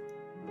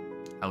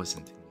 I was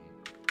intending.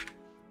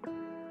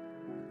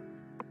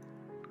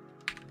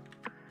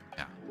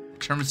 Yeah. In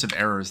terms of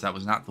errors, that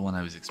was not the one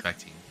I was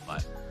expecting,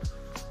 but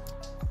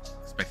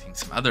expecting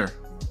some other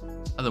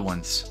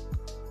ones.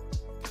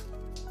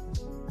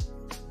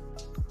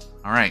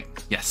 All right.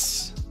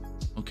 Yes.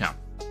 Okay.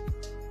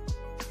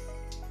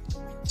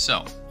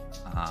 So,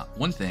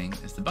 one thing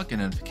is the bucket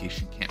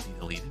notification can't be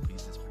deleted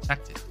because it's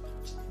protected.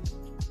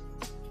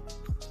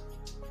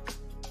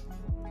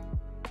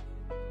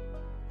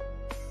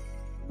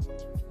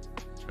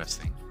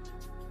 Interesting.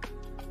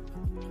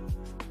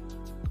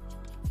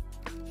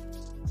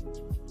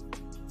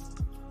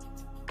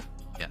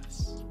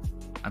 Yes.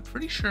 I'm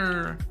pretty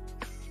sure,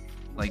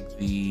 like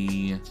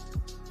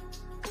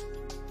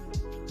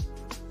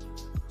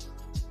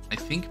I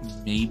think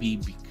maybe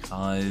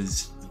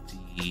because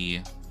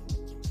I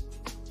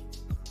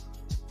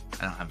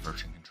don't have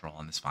version control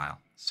on this file,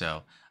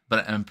 so,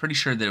 but I'm pretty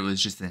sure that it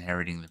was just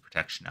inheriting the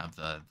protection of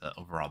the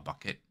overall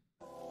bucket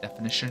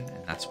definition,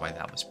 and that's why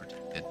that was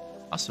protected.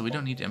 Also, we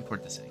don't need to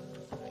import this anymore.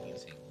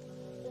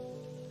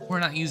 We're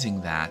not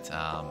using that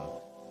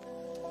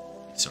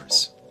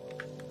resource.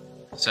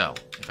 So,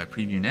 if I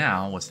preview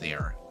now, what's the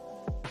error?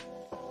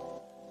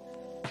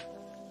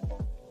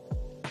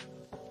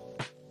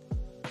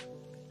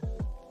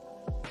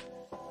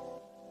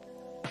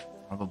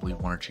 Probably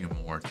one or two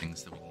more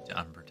things that we need to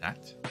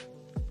unprotect.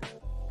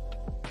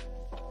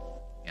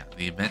 Yeah,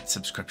 the event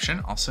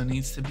subscription also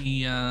needs to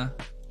be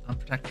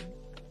unprotected.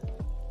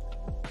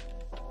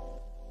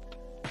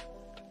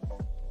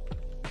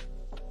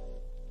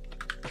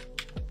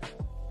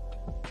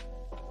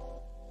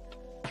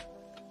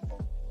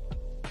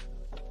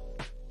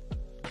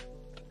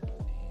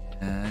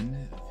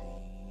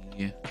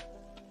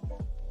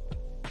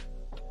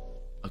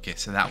 Okay,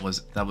 so that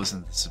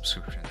wasn't the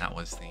subscription. That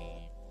was the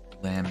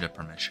Lambda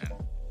permission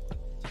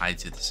tied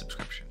to the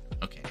subscription.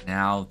 Okay,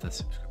 now the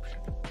subscription.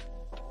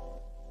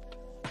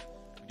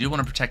 We do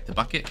want to protect the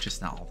bucket,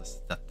 just not all the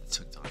stuff that's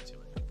hooked onto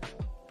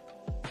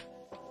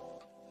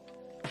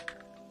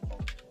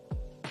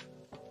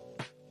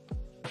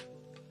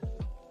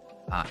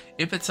it.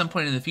 If at some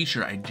point in the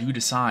future I do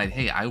decide,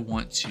 hey, I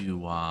want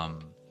to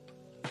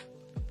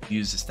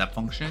use a step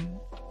function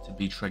to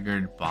be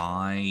triggered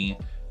by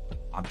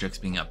objects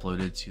being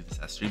uploaded to this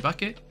S3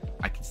 bucket,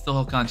 I can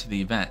still hook onto the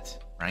event,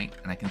 right?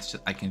 And I can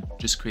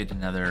just create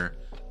another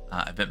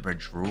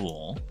EventBridge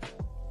rule.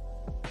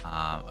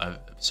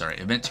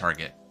 Event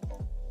target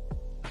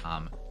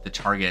that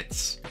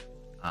targets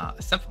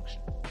a step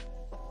function.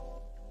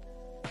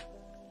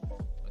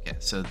 Okay,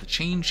 so the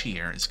change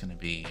here is going to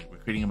be we're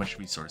creating a bunch of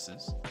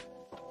resources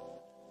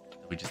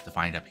that we just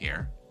defined up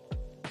here.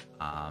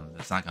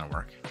 That's not going to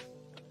work.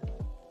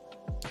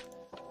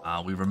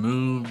 We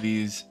remove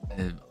these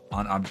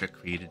on object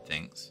created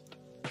things,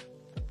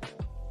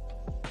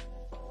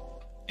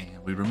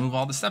 and we remove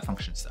all the step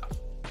function stuff.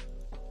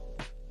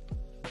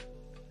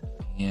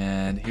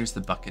 And here's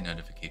the bucket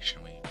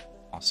notification we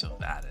also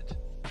have added.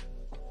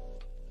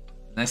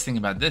 The nice thing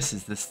about this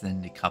is this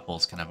then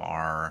decouples kind of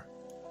our,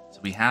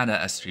 so we had a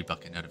S3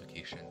 bucket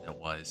notification that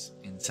was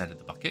inside of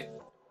the bucket.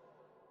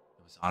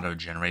 It was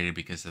auto-generated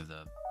because of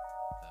the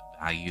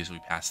values we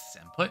passed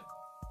as input.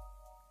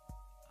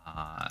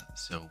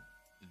 So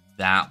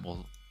that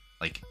will,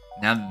 like,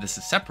 now that this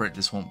is separate,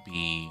 this won't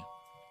be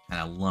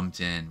kind of lumped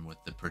in with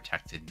the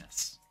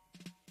protectedness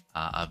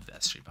of the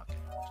S3 bucket,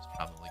 which is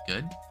probably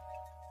good.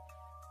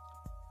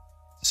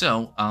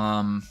 So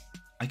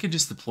I could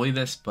just deploy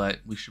this, but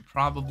we should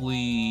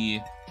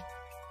probably,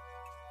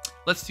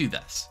 let's do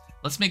this.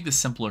 Let's make this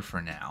simpler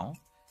for now,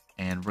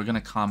 and we're going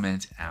to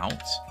comment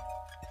out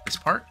this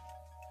part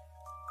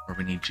where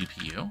we need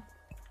GPU.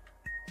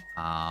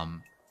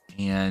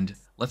 And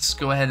let's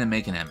go ahead and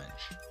make an image,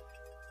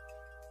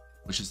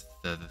 which is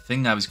the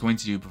thing I was going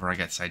to do before I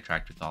got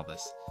sidetracked with all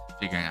this,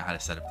 figuring out how to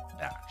set up a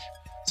batch.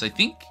 So I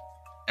think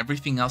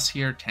everything else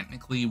here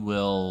technically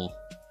it'll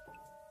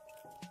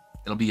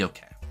be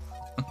okay.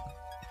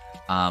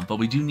 But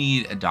we do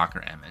need a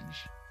Docker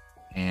image,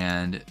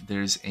 and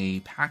there's a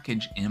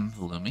package in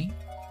Volumi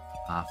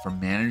for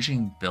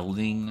managing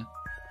building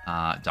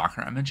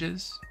Docker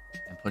images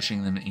and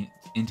pushing them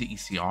into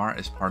ECR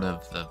as part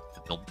of the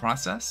build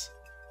process.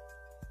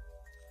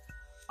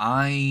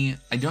 I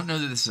don't know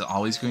that this is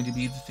always going to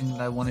be the thing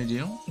that I want to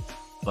do,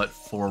 but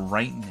for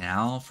right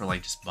now, for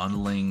like just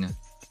bundling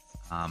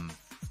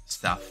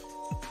stuff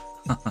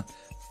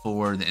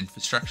for the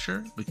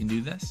infrastructure, we can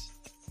do this.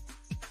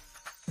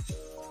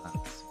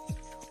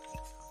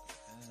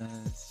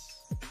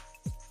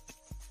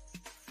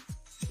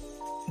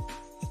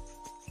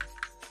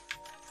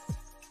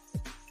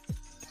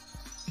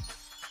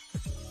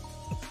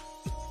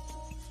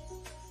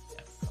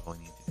 Probably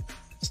need to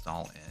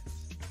install it.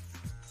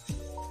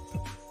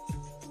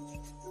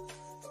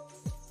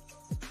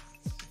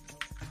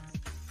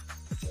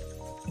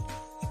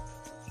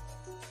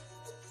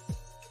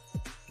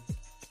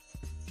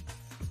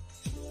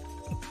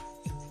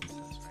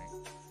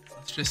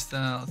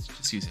 Let's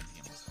just use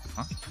npm install,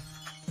 huh?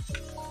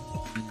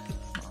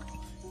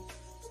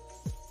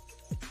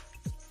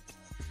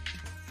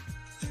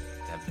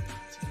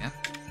 Again.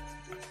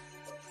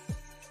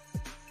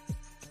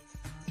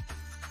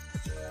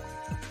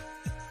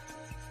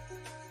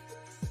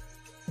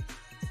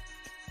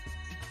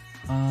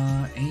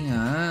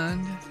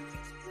 And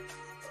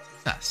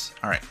success.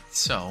 All right,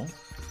 so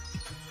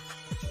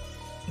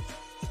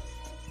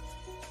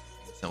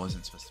that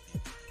wasn't supposed to be.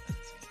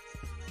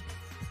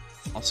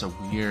 Also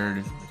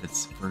weird that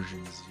it's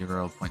version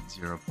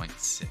 0.0.6.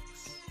 Is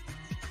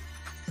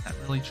that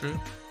really true?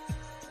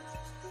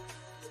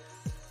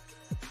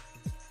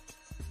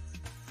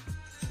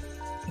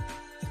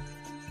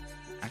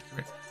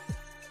 Accurate.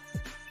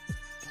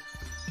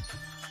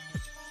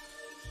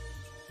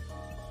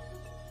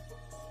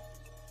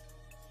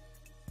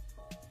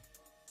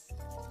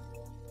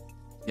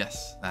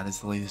 Yes, that is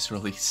the latest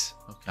release.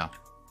 Okay.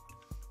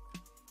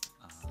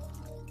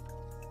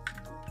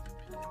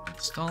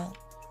 Install.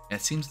 It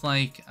seems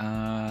like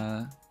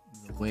the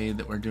way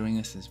that we're doing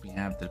this is we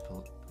have the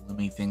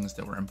Pulumi things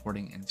that we're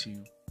importing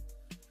into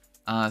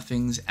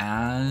things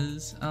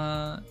as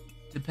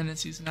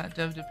dependencies and not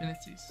dev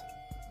dependencies.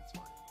 That's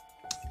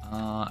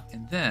why.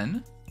 And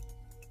then,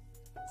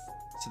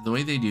 so the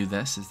way they do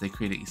this is they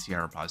create an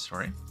ECR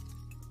repository,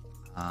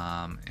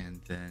 and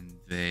then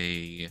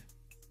they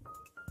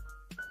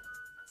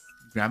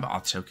grab an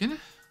auth token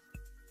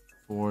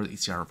for the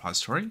ECR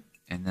repository.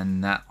 And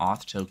then that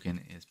auth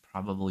token is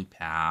probably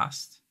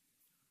passed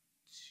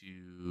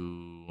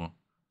to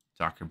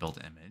Docker build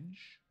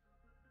image.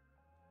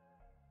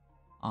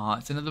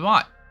 It's another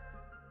bot.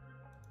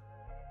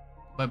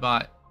 Bye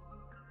bot.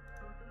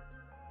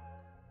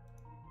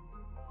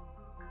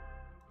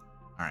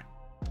 All right.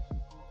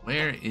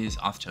 Where is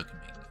auth token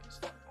being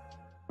used?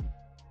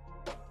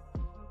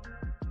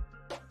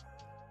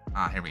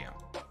 Here we go.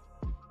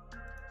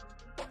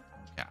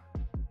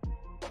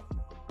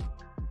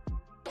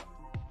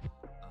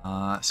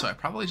 So I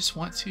probably just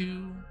want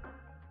to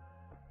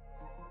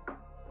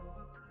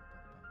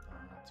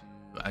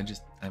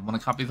I want to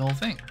copy the whole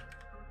thing.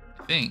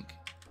 I think.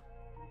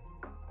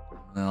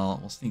 Well,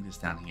 we'll sneak this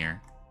down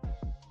here.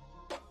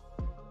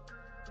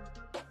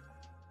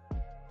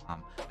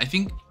 I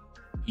think,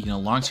 you know,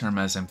 long term,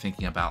 as I'm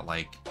thinking about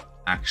like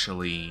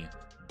actually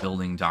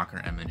building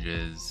Docker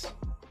images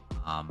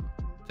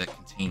that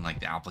contain like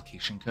the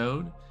application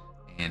code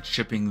and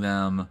shipping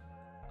them,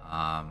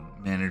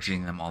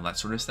 managing them, all that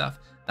sort of stuff.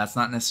 That's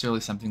not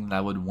necessarily something that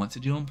I would want to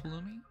do in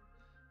Pulumi.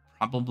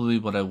 Probably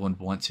what I would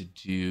want to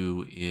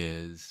do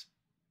is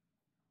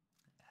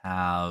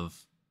have,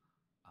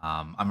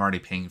 I'm already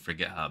paying for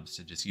GitHub,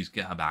 so just use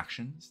GitHub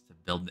Actions to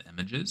build the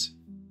images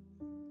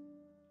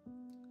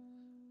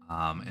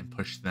and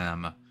push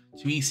them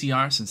to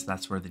ECR since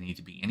that's where they need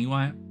to be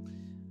anyway.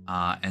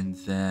 And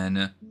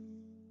then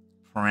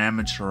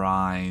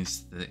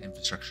parameterize the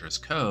infrastructure as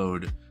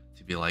code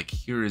to be like,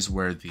 here is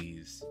where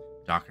these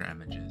Docker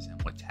images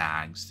and what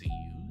tags to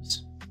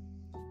use.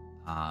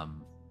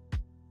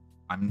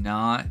 I'm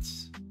not,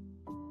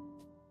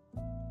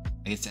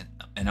 I guess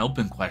an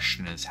open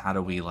question is how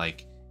do we,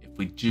 like, if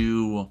we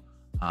do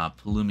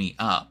Pulumi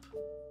up,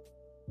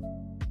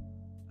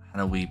 how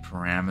do we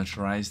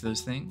parameterize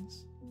those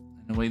things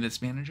in a way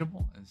that's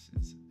manageable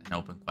is an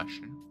open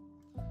question.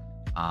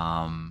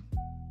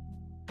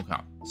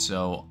 Okay,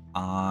 so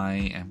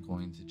I am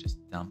going to just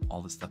dump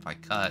all the stuff I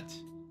cut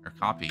or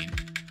copied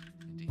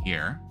into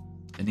here.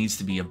 It needs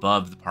to be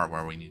above the part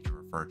where we need to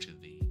refer to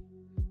the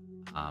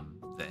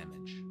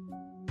image,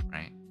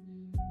 right?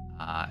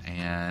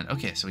 And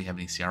okay, so we have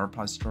an ECR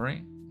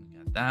repository. We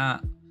got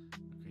that.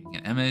 We're creating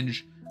an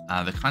image.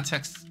 The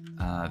context,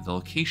 the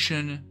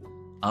location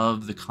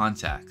of the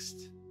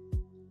context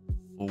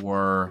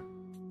for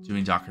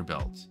doing Docker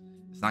builds.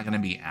 It's not going to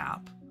be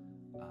app.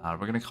 We're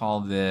going to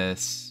call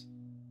this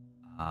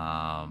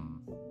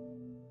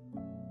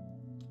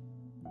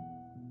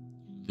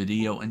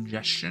video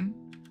ingestion.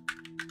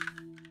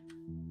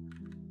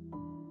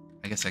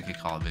 I guess I could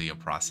call it video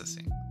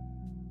processing.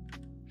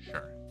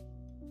 Sure.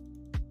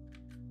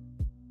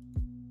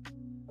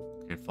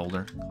 Create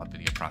folder, call it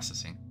video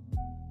processing.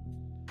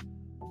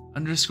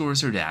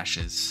 Underscores or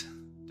dashes.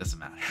 Doesn't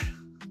matter.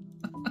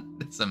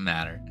 Doesn't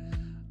matter.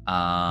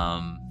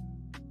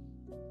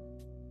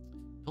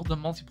 Build a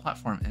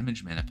multi-platform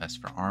image manifest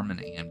for ARM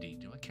and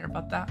AMD. Do I care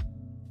about that?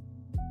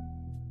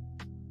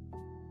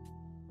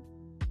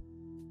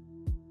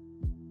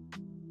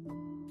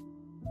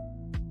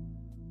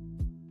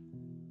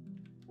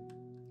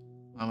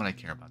 Why would I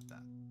care about that?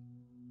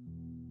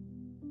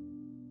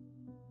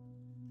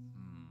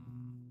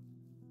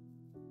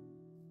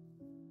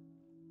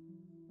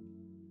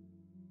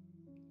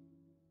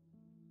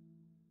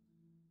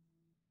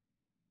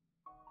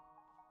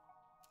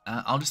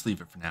 I'll just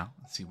leave it for now.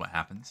 Let's see what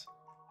happens.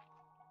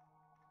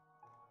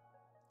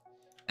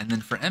 And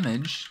then for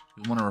image,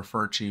 we want to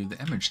refer to the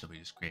image that we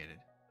just created.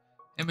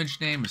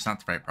 Image name is not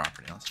the right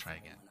property. Let's try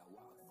again.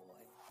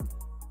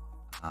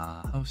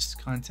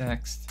 Host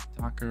context,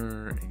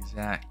 Docker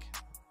exec,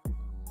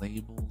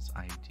 labels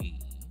ID,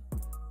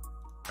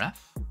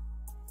 ref.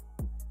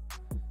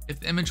 If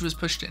the image was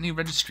pushed to any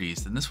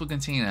registries, then this will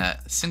contain a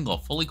single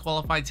fully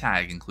qualified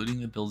tag, including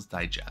the build's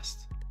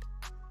digest.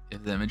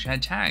 If the image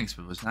had tags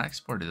but was not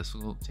exported, this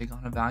will take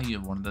on a value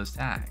of one of those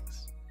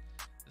tags.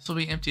 This will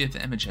be empty if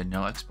the image had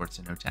no exports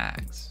and no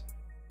tags.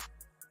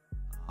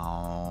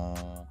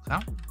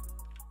 Okay.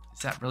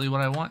 Is that really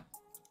what I want?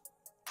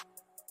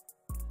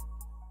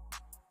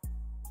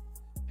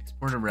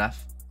 Export a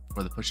ref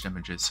for the pushed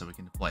images so we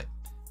can deploy it.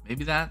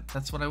 Maybe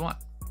that's what I want.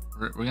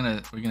 We're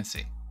gonna see.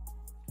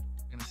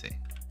 We're gonna see.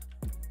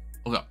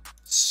 Okay.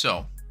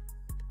 So,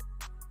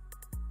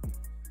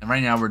 and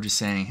right now we're just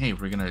saying, hey,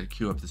 we're gonna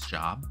queue up this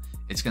job.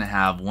 It's gonna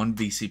have 1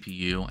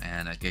 vCPU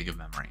and a gig of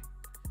memory,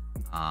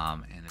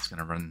 and it's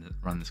gonna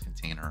run this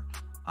container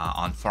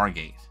on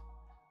Fargate.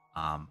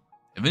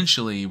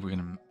 Eventually, we're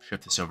gonna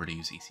shift this over to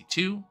use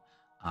EC2,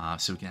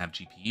 so we can have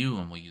GPU,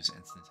 and we'll use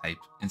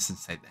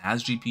instance type that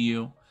has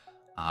GPU.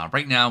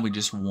 Right now, we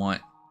just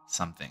want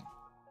something.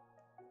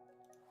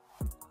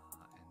 And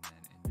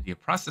then NVIDIA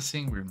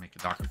processing, we're gonna make a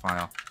Docker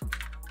file,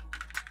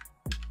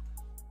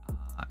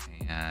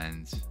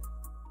 and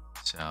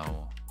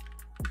so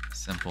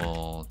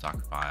simple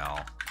Docker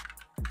file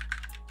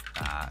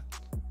that,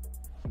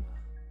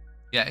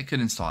 yeah, it could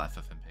install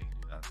FFmpeg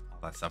and do all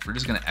that stuff. We're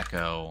just gonna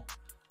echo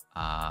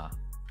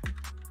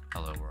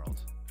hello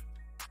world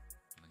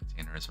when the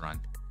container is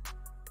run.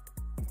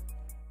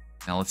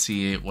 Now let's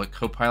see what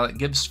Copilot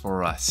gives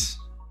for us.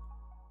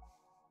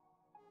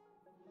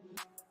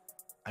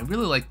 I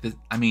really like this.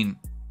 I mean,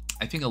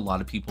 I think a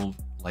lot of people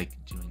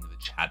like doing the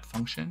chat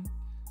function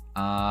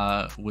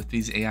with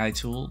these AI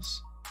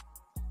tools.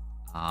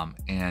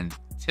 And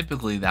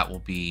typically that will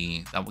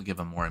give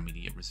a more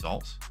immediate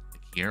result,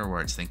 like here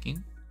where it's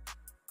thinking.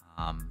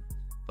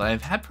 But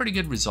I've had pretty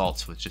good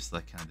results with just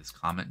like kind of this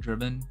comment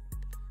driven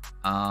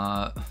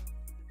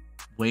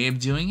way of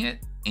doing it.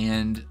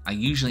 And I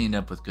usually end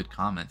up with good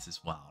comments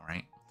as well,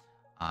 right?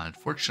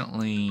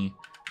 Unfortunately,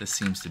 this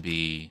seems to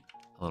be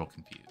a little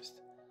confused.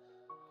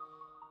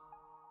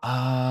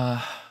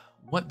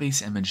 What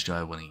base image do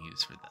I want to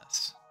use for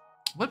this?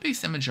 What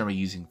base image are we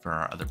using for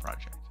our other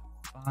project?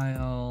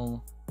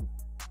 File,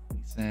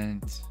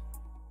 recent.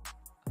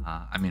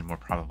 I mean, we're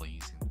probably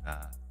using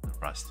the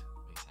Rust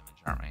base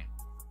image, aren't we?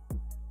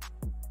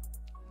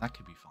 That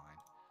could be fine.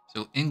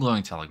 So in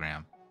glowing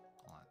Telegram,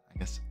 hold on, I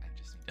guess I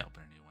just need to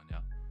open a new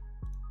window.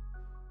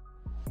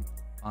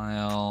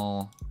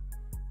 File,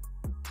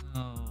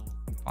 no,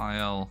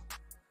 file,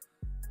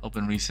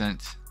 open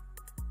recent,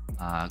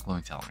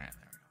 glowing Telegram.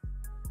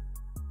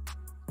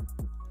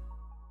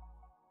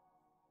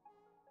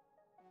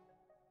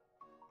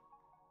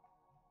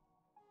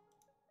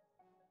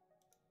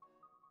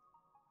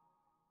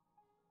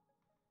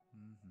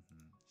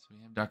 So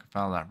we have Docker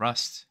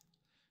file.rust.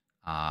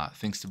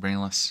 Thanks to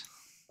Brainless.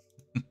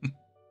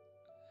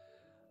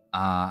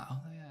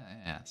 Oh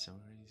yeah. So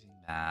we're using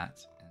that,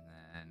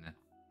 and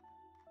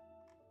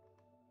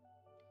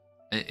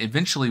then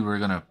eventually we're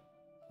gonna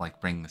like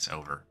bring this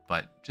over.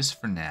 But just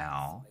for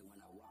now,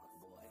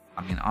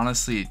 I mean,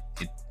 honestly,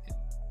 it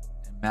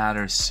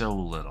matters so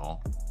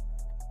little.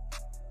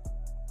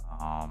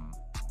 I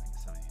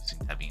guess I was using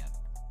Debian.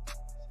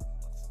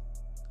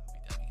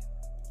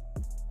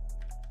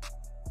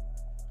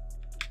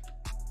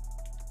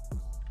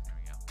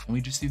 Can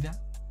we just do that?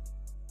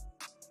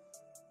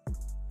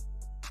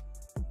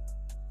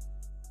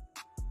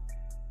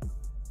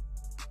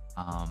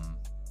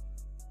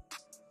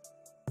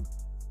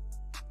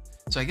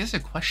 So I guess the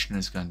question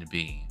is going to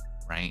be,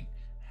 right?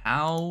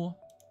 How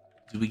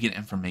do we get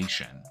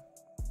information,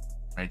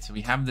 right? So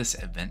we have this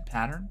event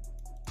pattern.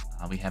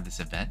 We have this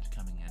event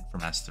coming in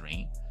from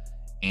S3,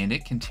 and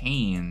it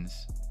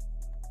contains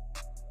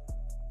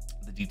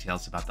the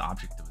details about the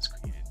object that was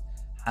created.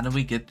 How do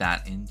we get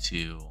that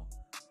into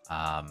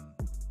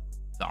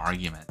the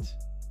argument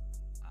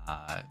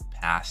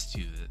passed to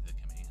the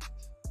command,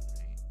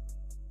 right?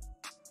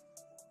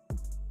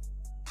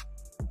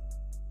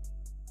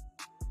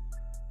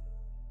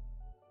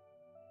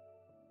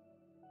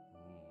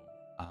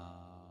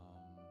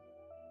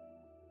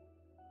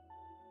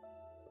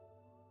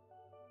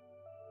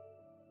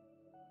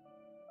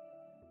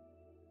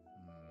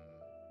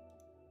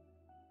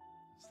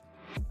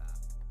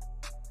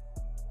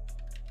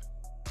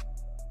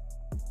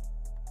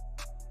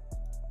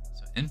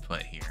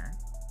 input here.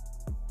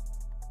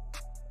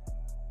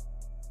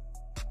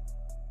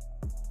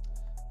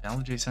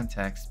 Valid JSON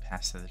text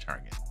passed to the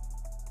target.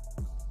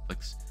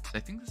 Clicks. So I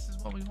think this is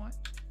what we want.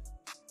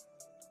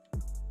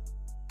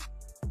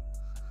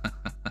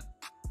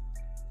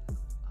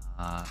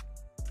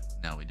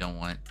 No, we don't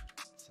want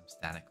some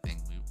static thing.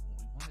 What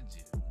we want to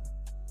do,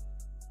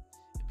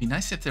 it'd be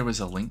nice if there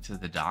was a link to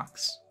the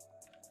docs.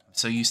 I'm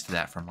so used to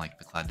that from like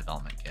the cloud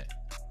development kit.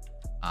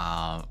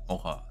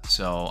 Okay,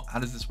 so how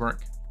does this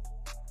work?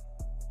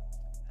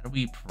 How do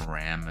we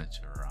parameterize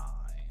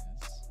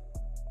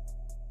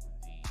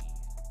the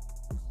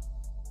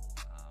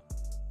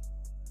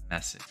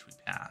message we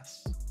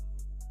pass?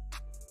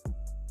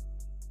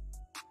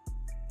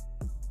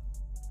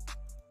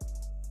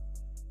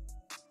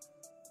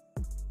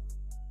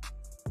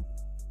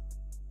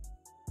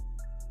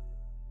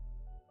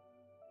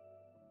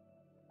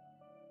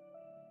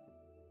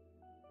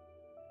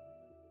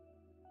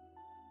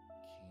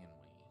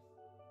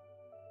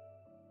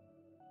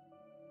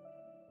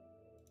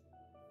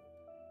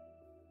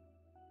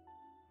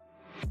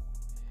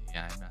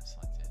 Yeah, I'm not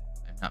selected.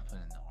 I'm not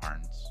putting the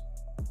arms,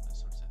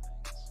 those sorts of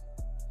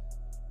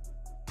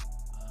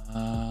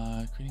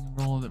things. Creating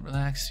a role that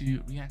reacts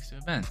to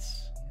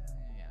events.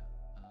 Yeah.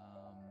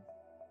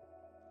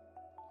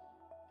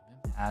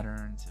 Event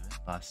patterns,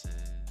 event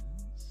buses.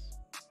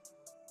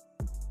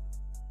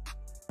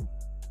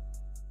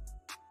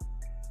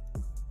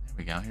 There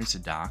we go. Here's a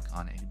doc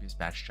on AWS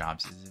Batch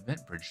jobs as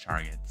EventBridge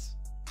targets.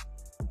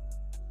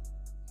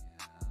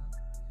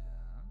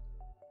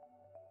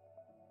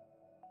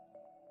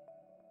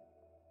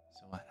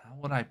 How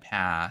would I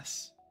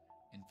pass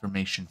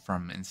information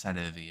from inside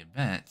of the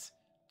event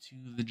to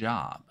the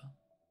job?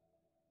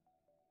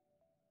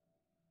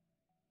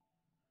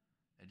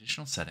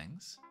 Additional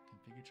settings,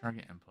 configure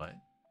target input.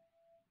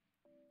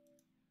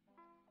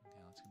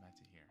 Okay, let's go back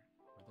to here.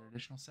 Were there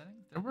additional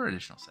settings? There were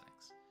additional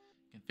settings.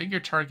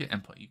 Configure target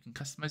input. You can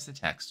customize the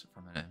text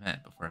from an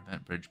event before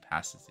EventBridge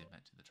passes the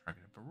event to the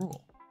target of a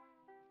rule.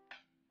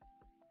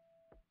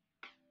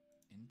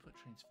 Input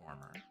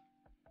transformer.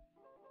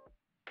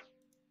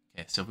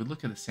 Okay, so if we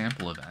look at a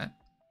sample event,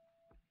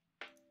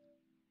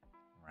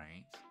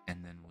 right,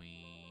 and then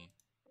we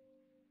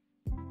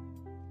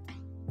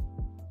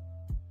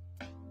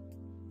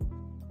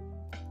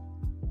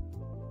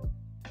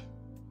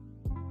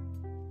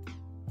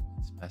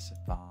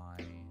specify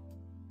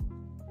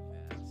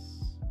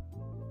this.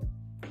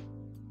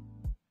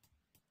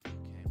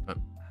 Okay, but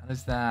how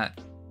does that,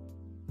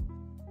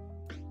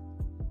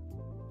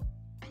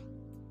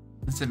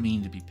 what does it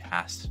mean to be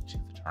passed to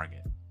the target?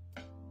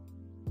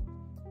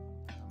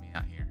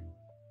 Out here.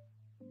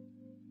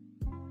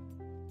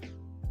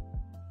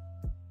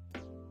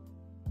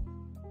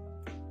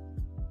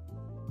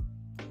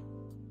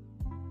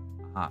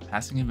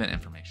 Passing event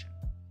information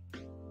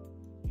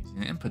using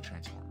an input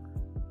transformer.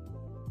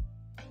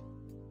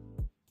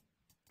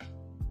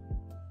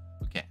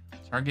 Okay,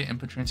 target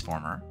input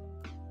transformer.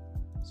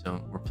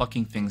 So we're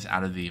plucking things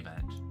out of the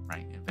event,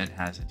 right? Event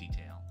has a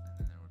detail, and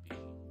then there would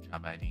be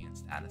job ID and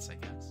status, I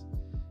guess,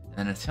 and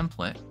then a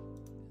template.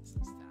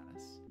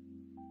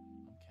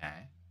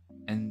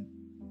 And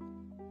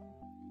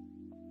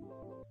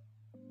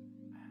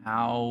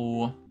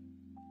how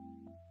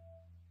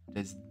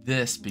does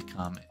this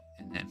become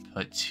an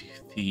input to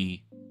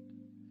the,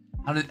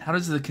 how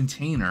does the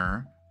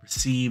container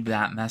receive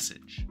that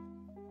message?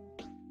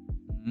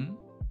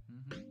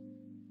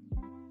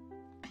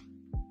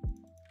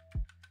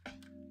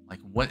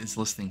 Like, what is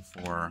listening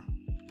for?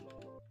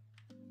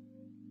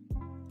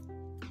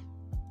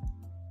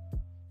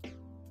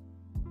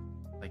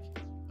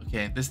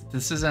 Okay,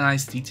 this is a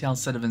nice detailed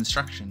set of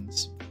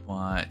instructions,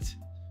 but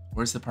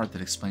where's the part that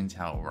explains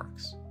how it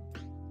works?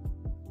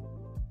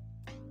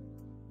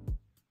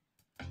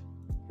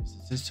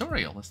 Here's a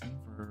tutorial listening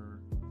for,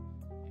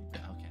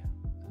 okay,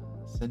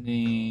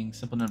 sending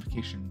simple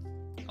notification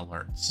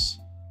alerts.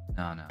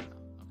 No, okay.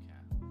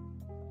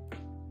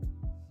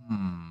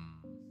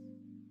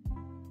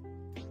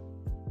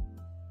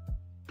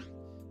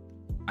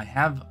 I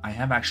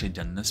have actually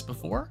done this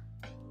before,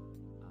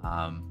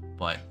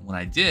 but when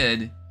I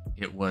did,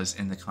 it was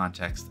in the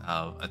context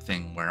of a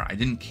thing where I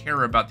didn't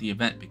care about the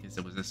event because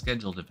it was a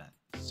scheduled event.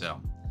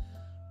 So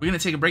we're gonna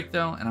take a break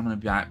though, and I'm gonna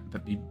be back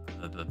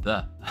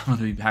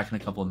in a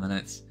couple of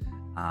minutes,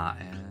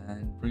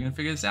 and we're gonna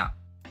figure this out.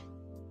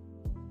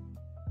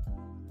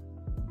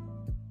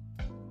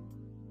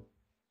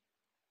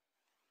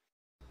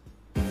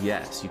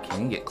 Yes, you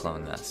can get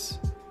Clone This.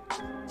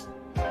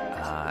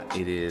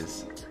 It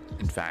is,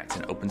 in fact,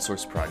 an open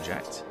source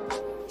project.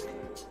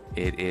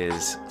 It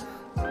is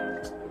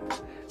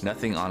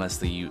nothing,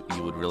 honestly, you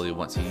would really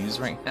want to use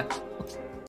right now.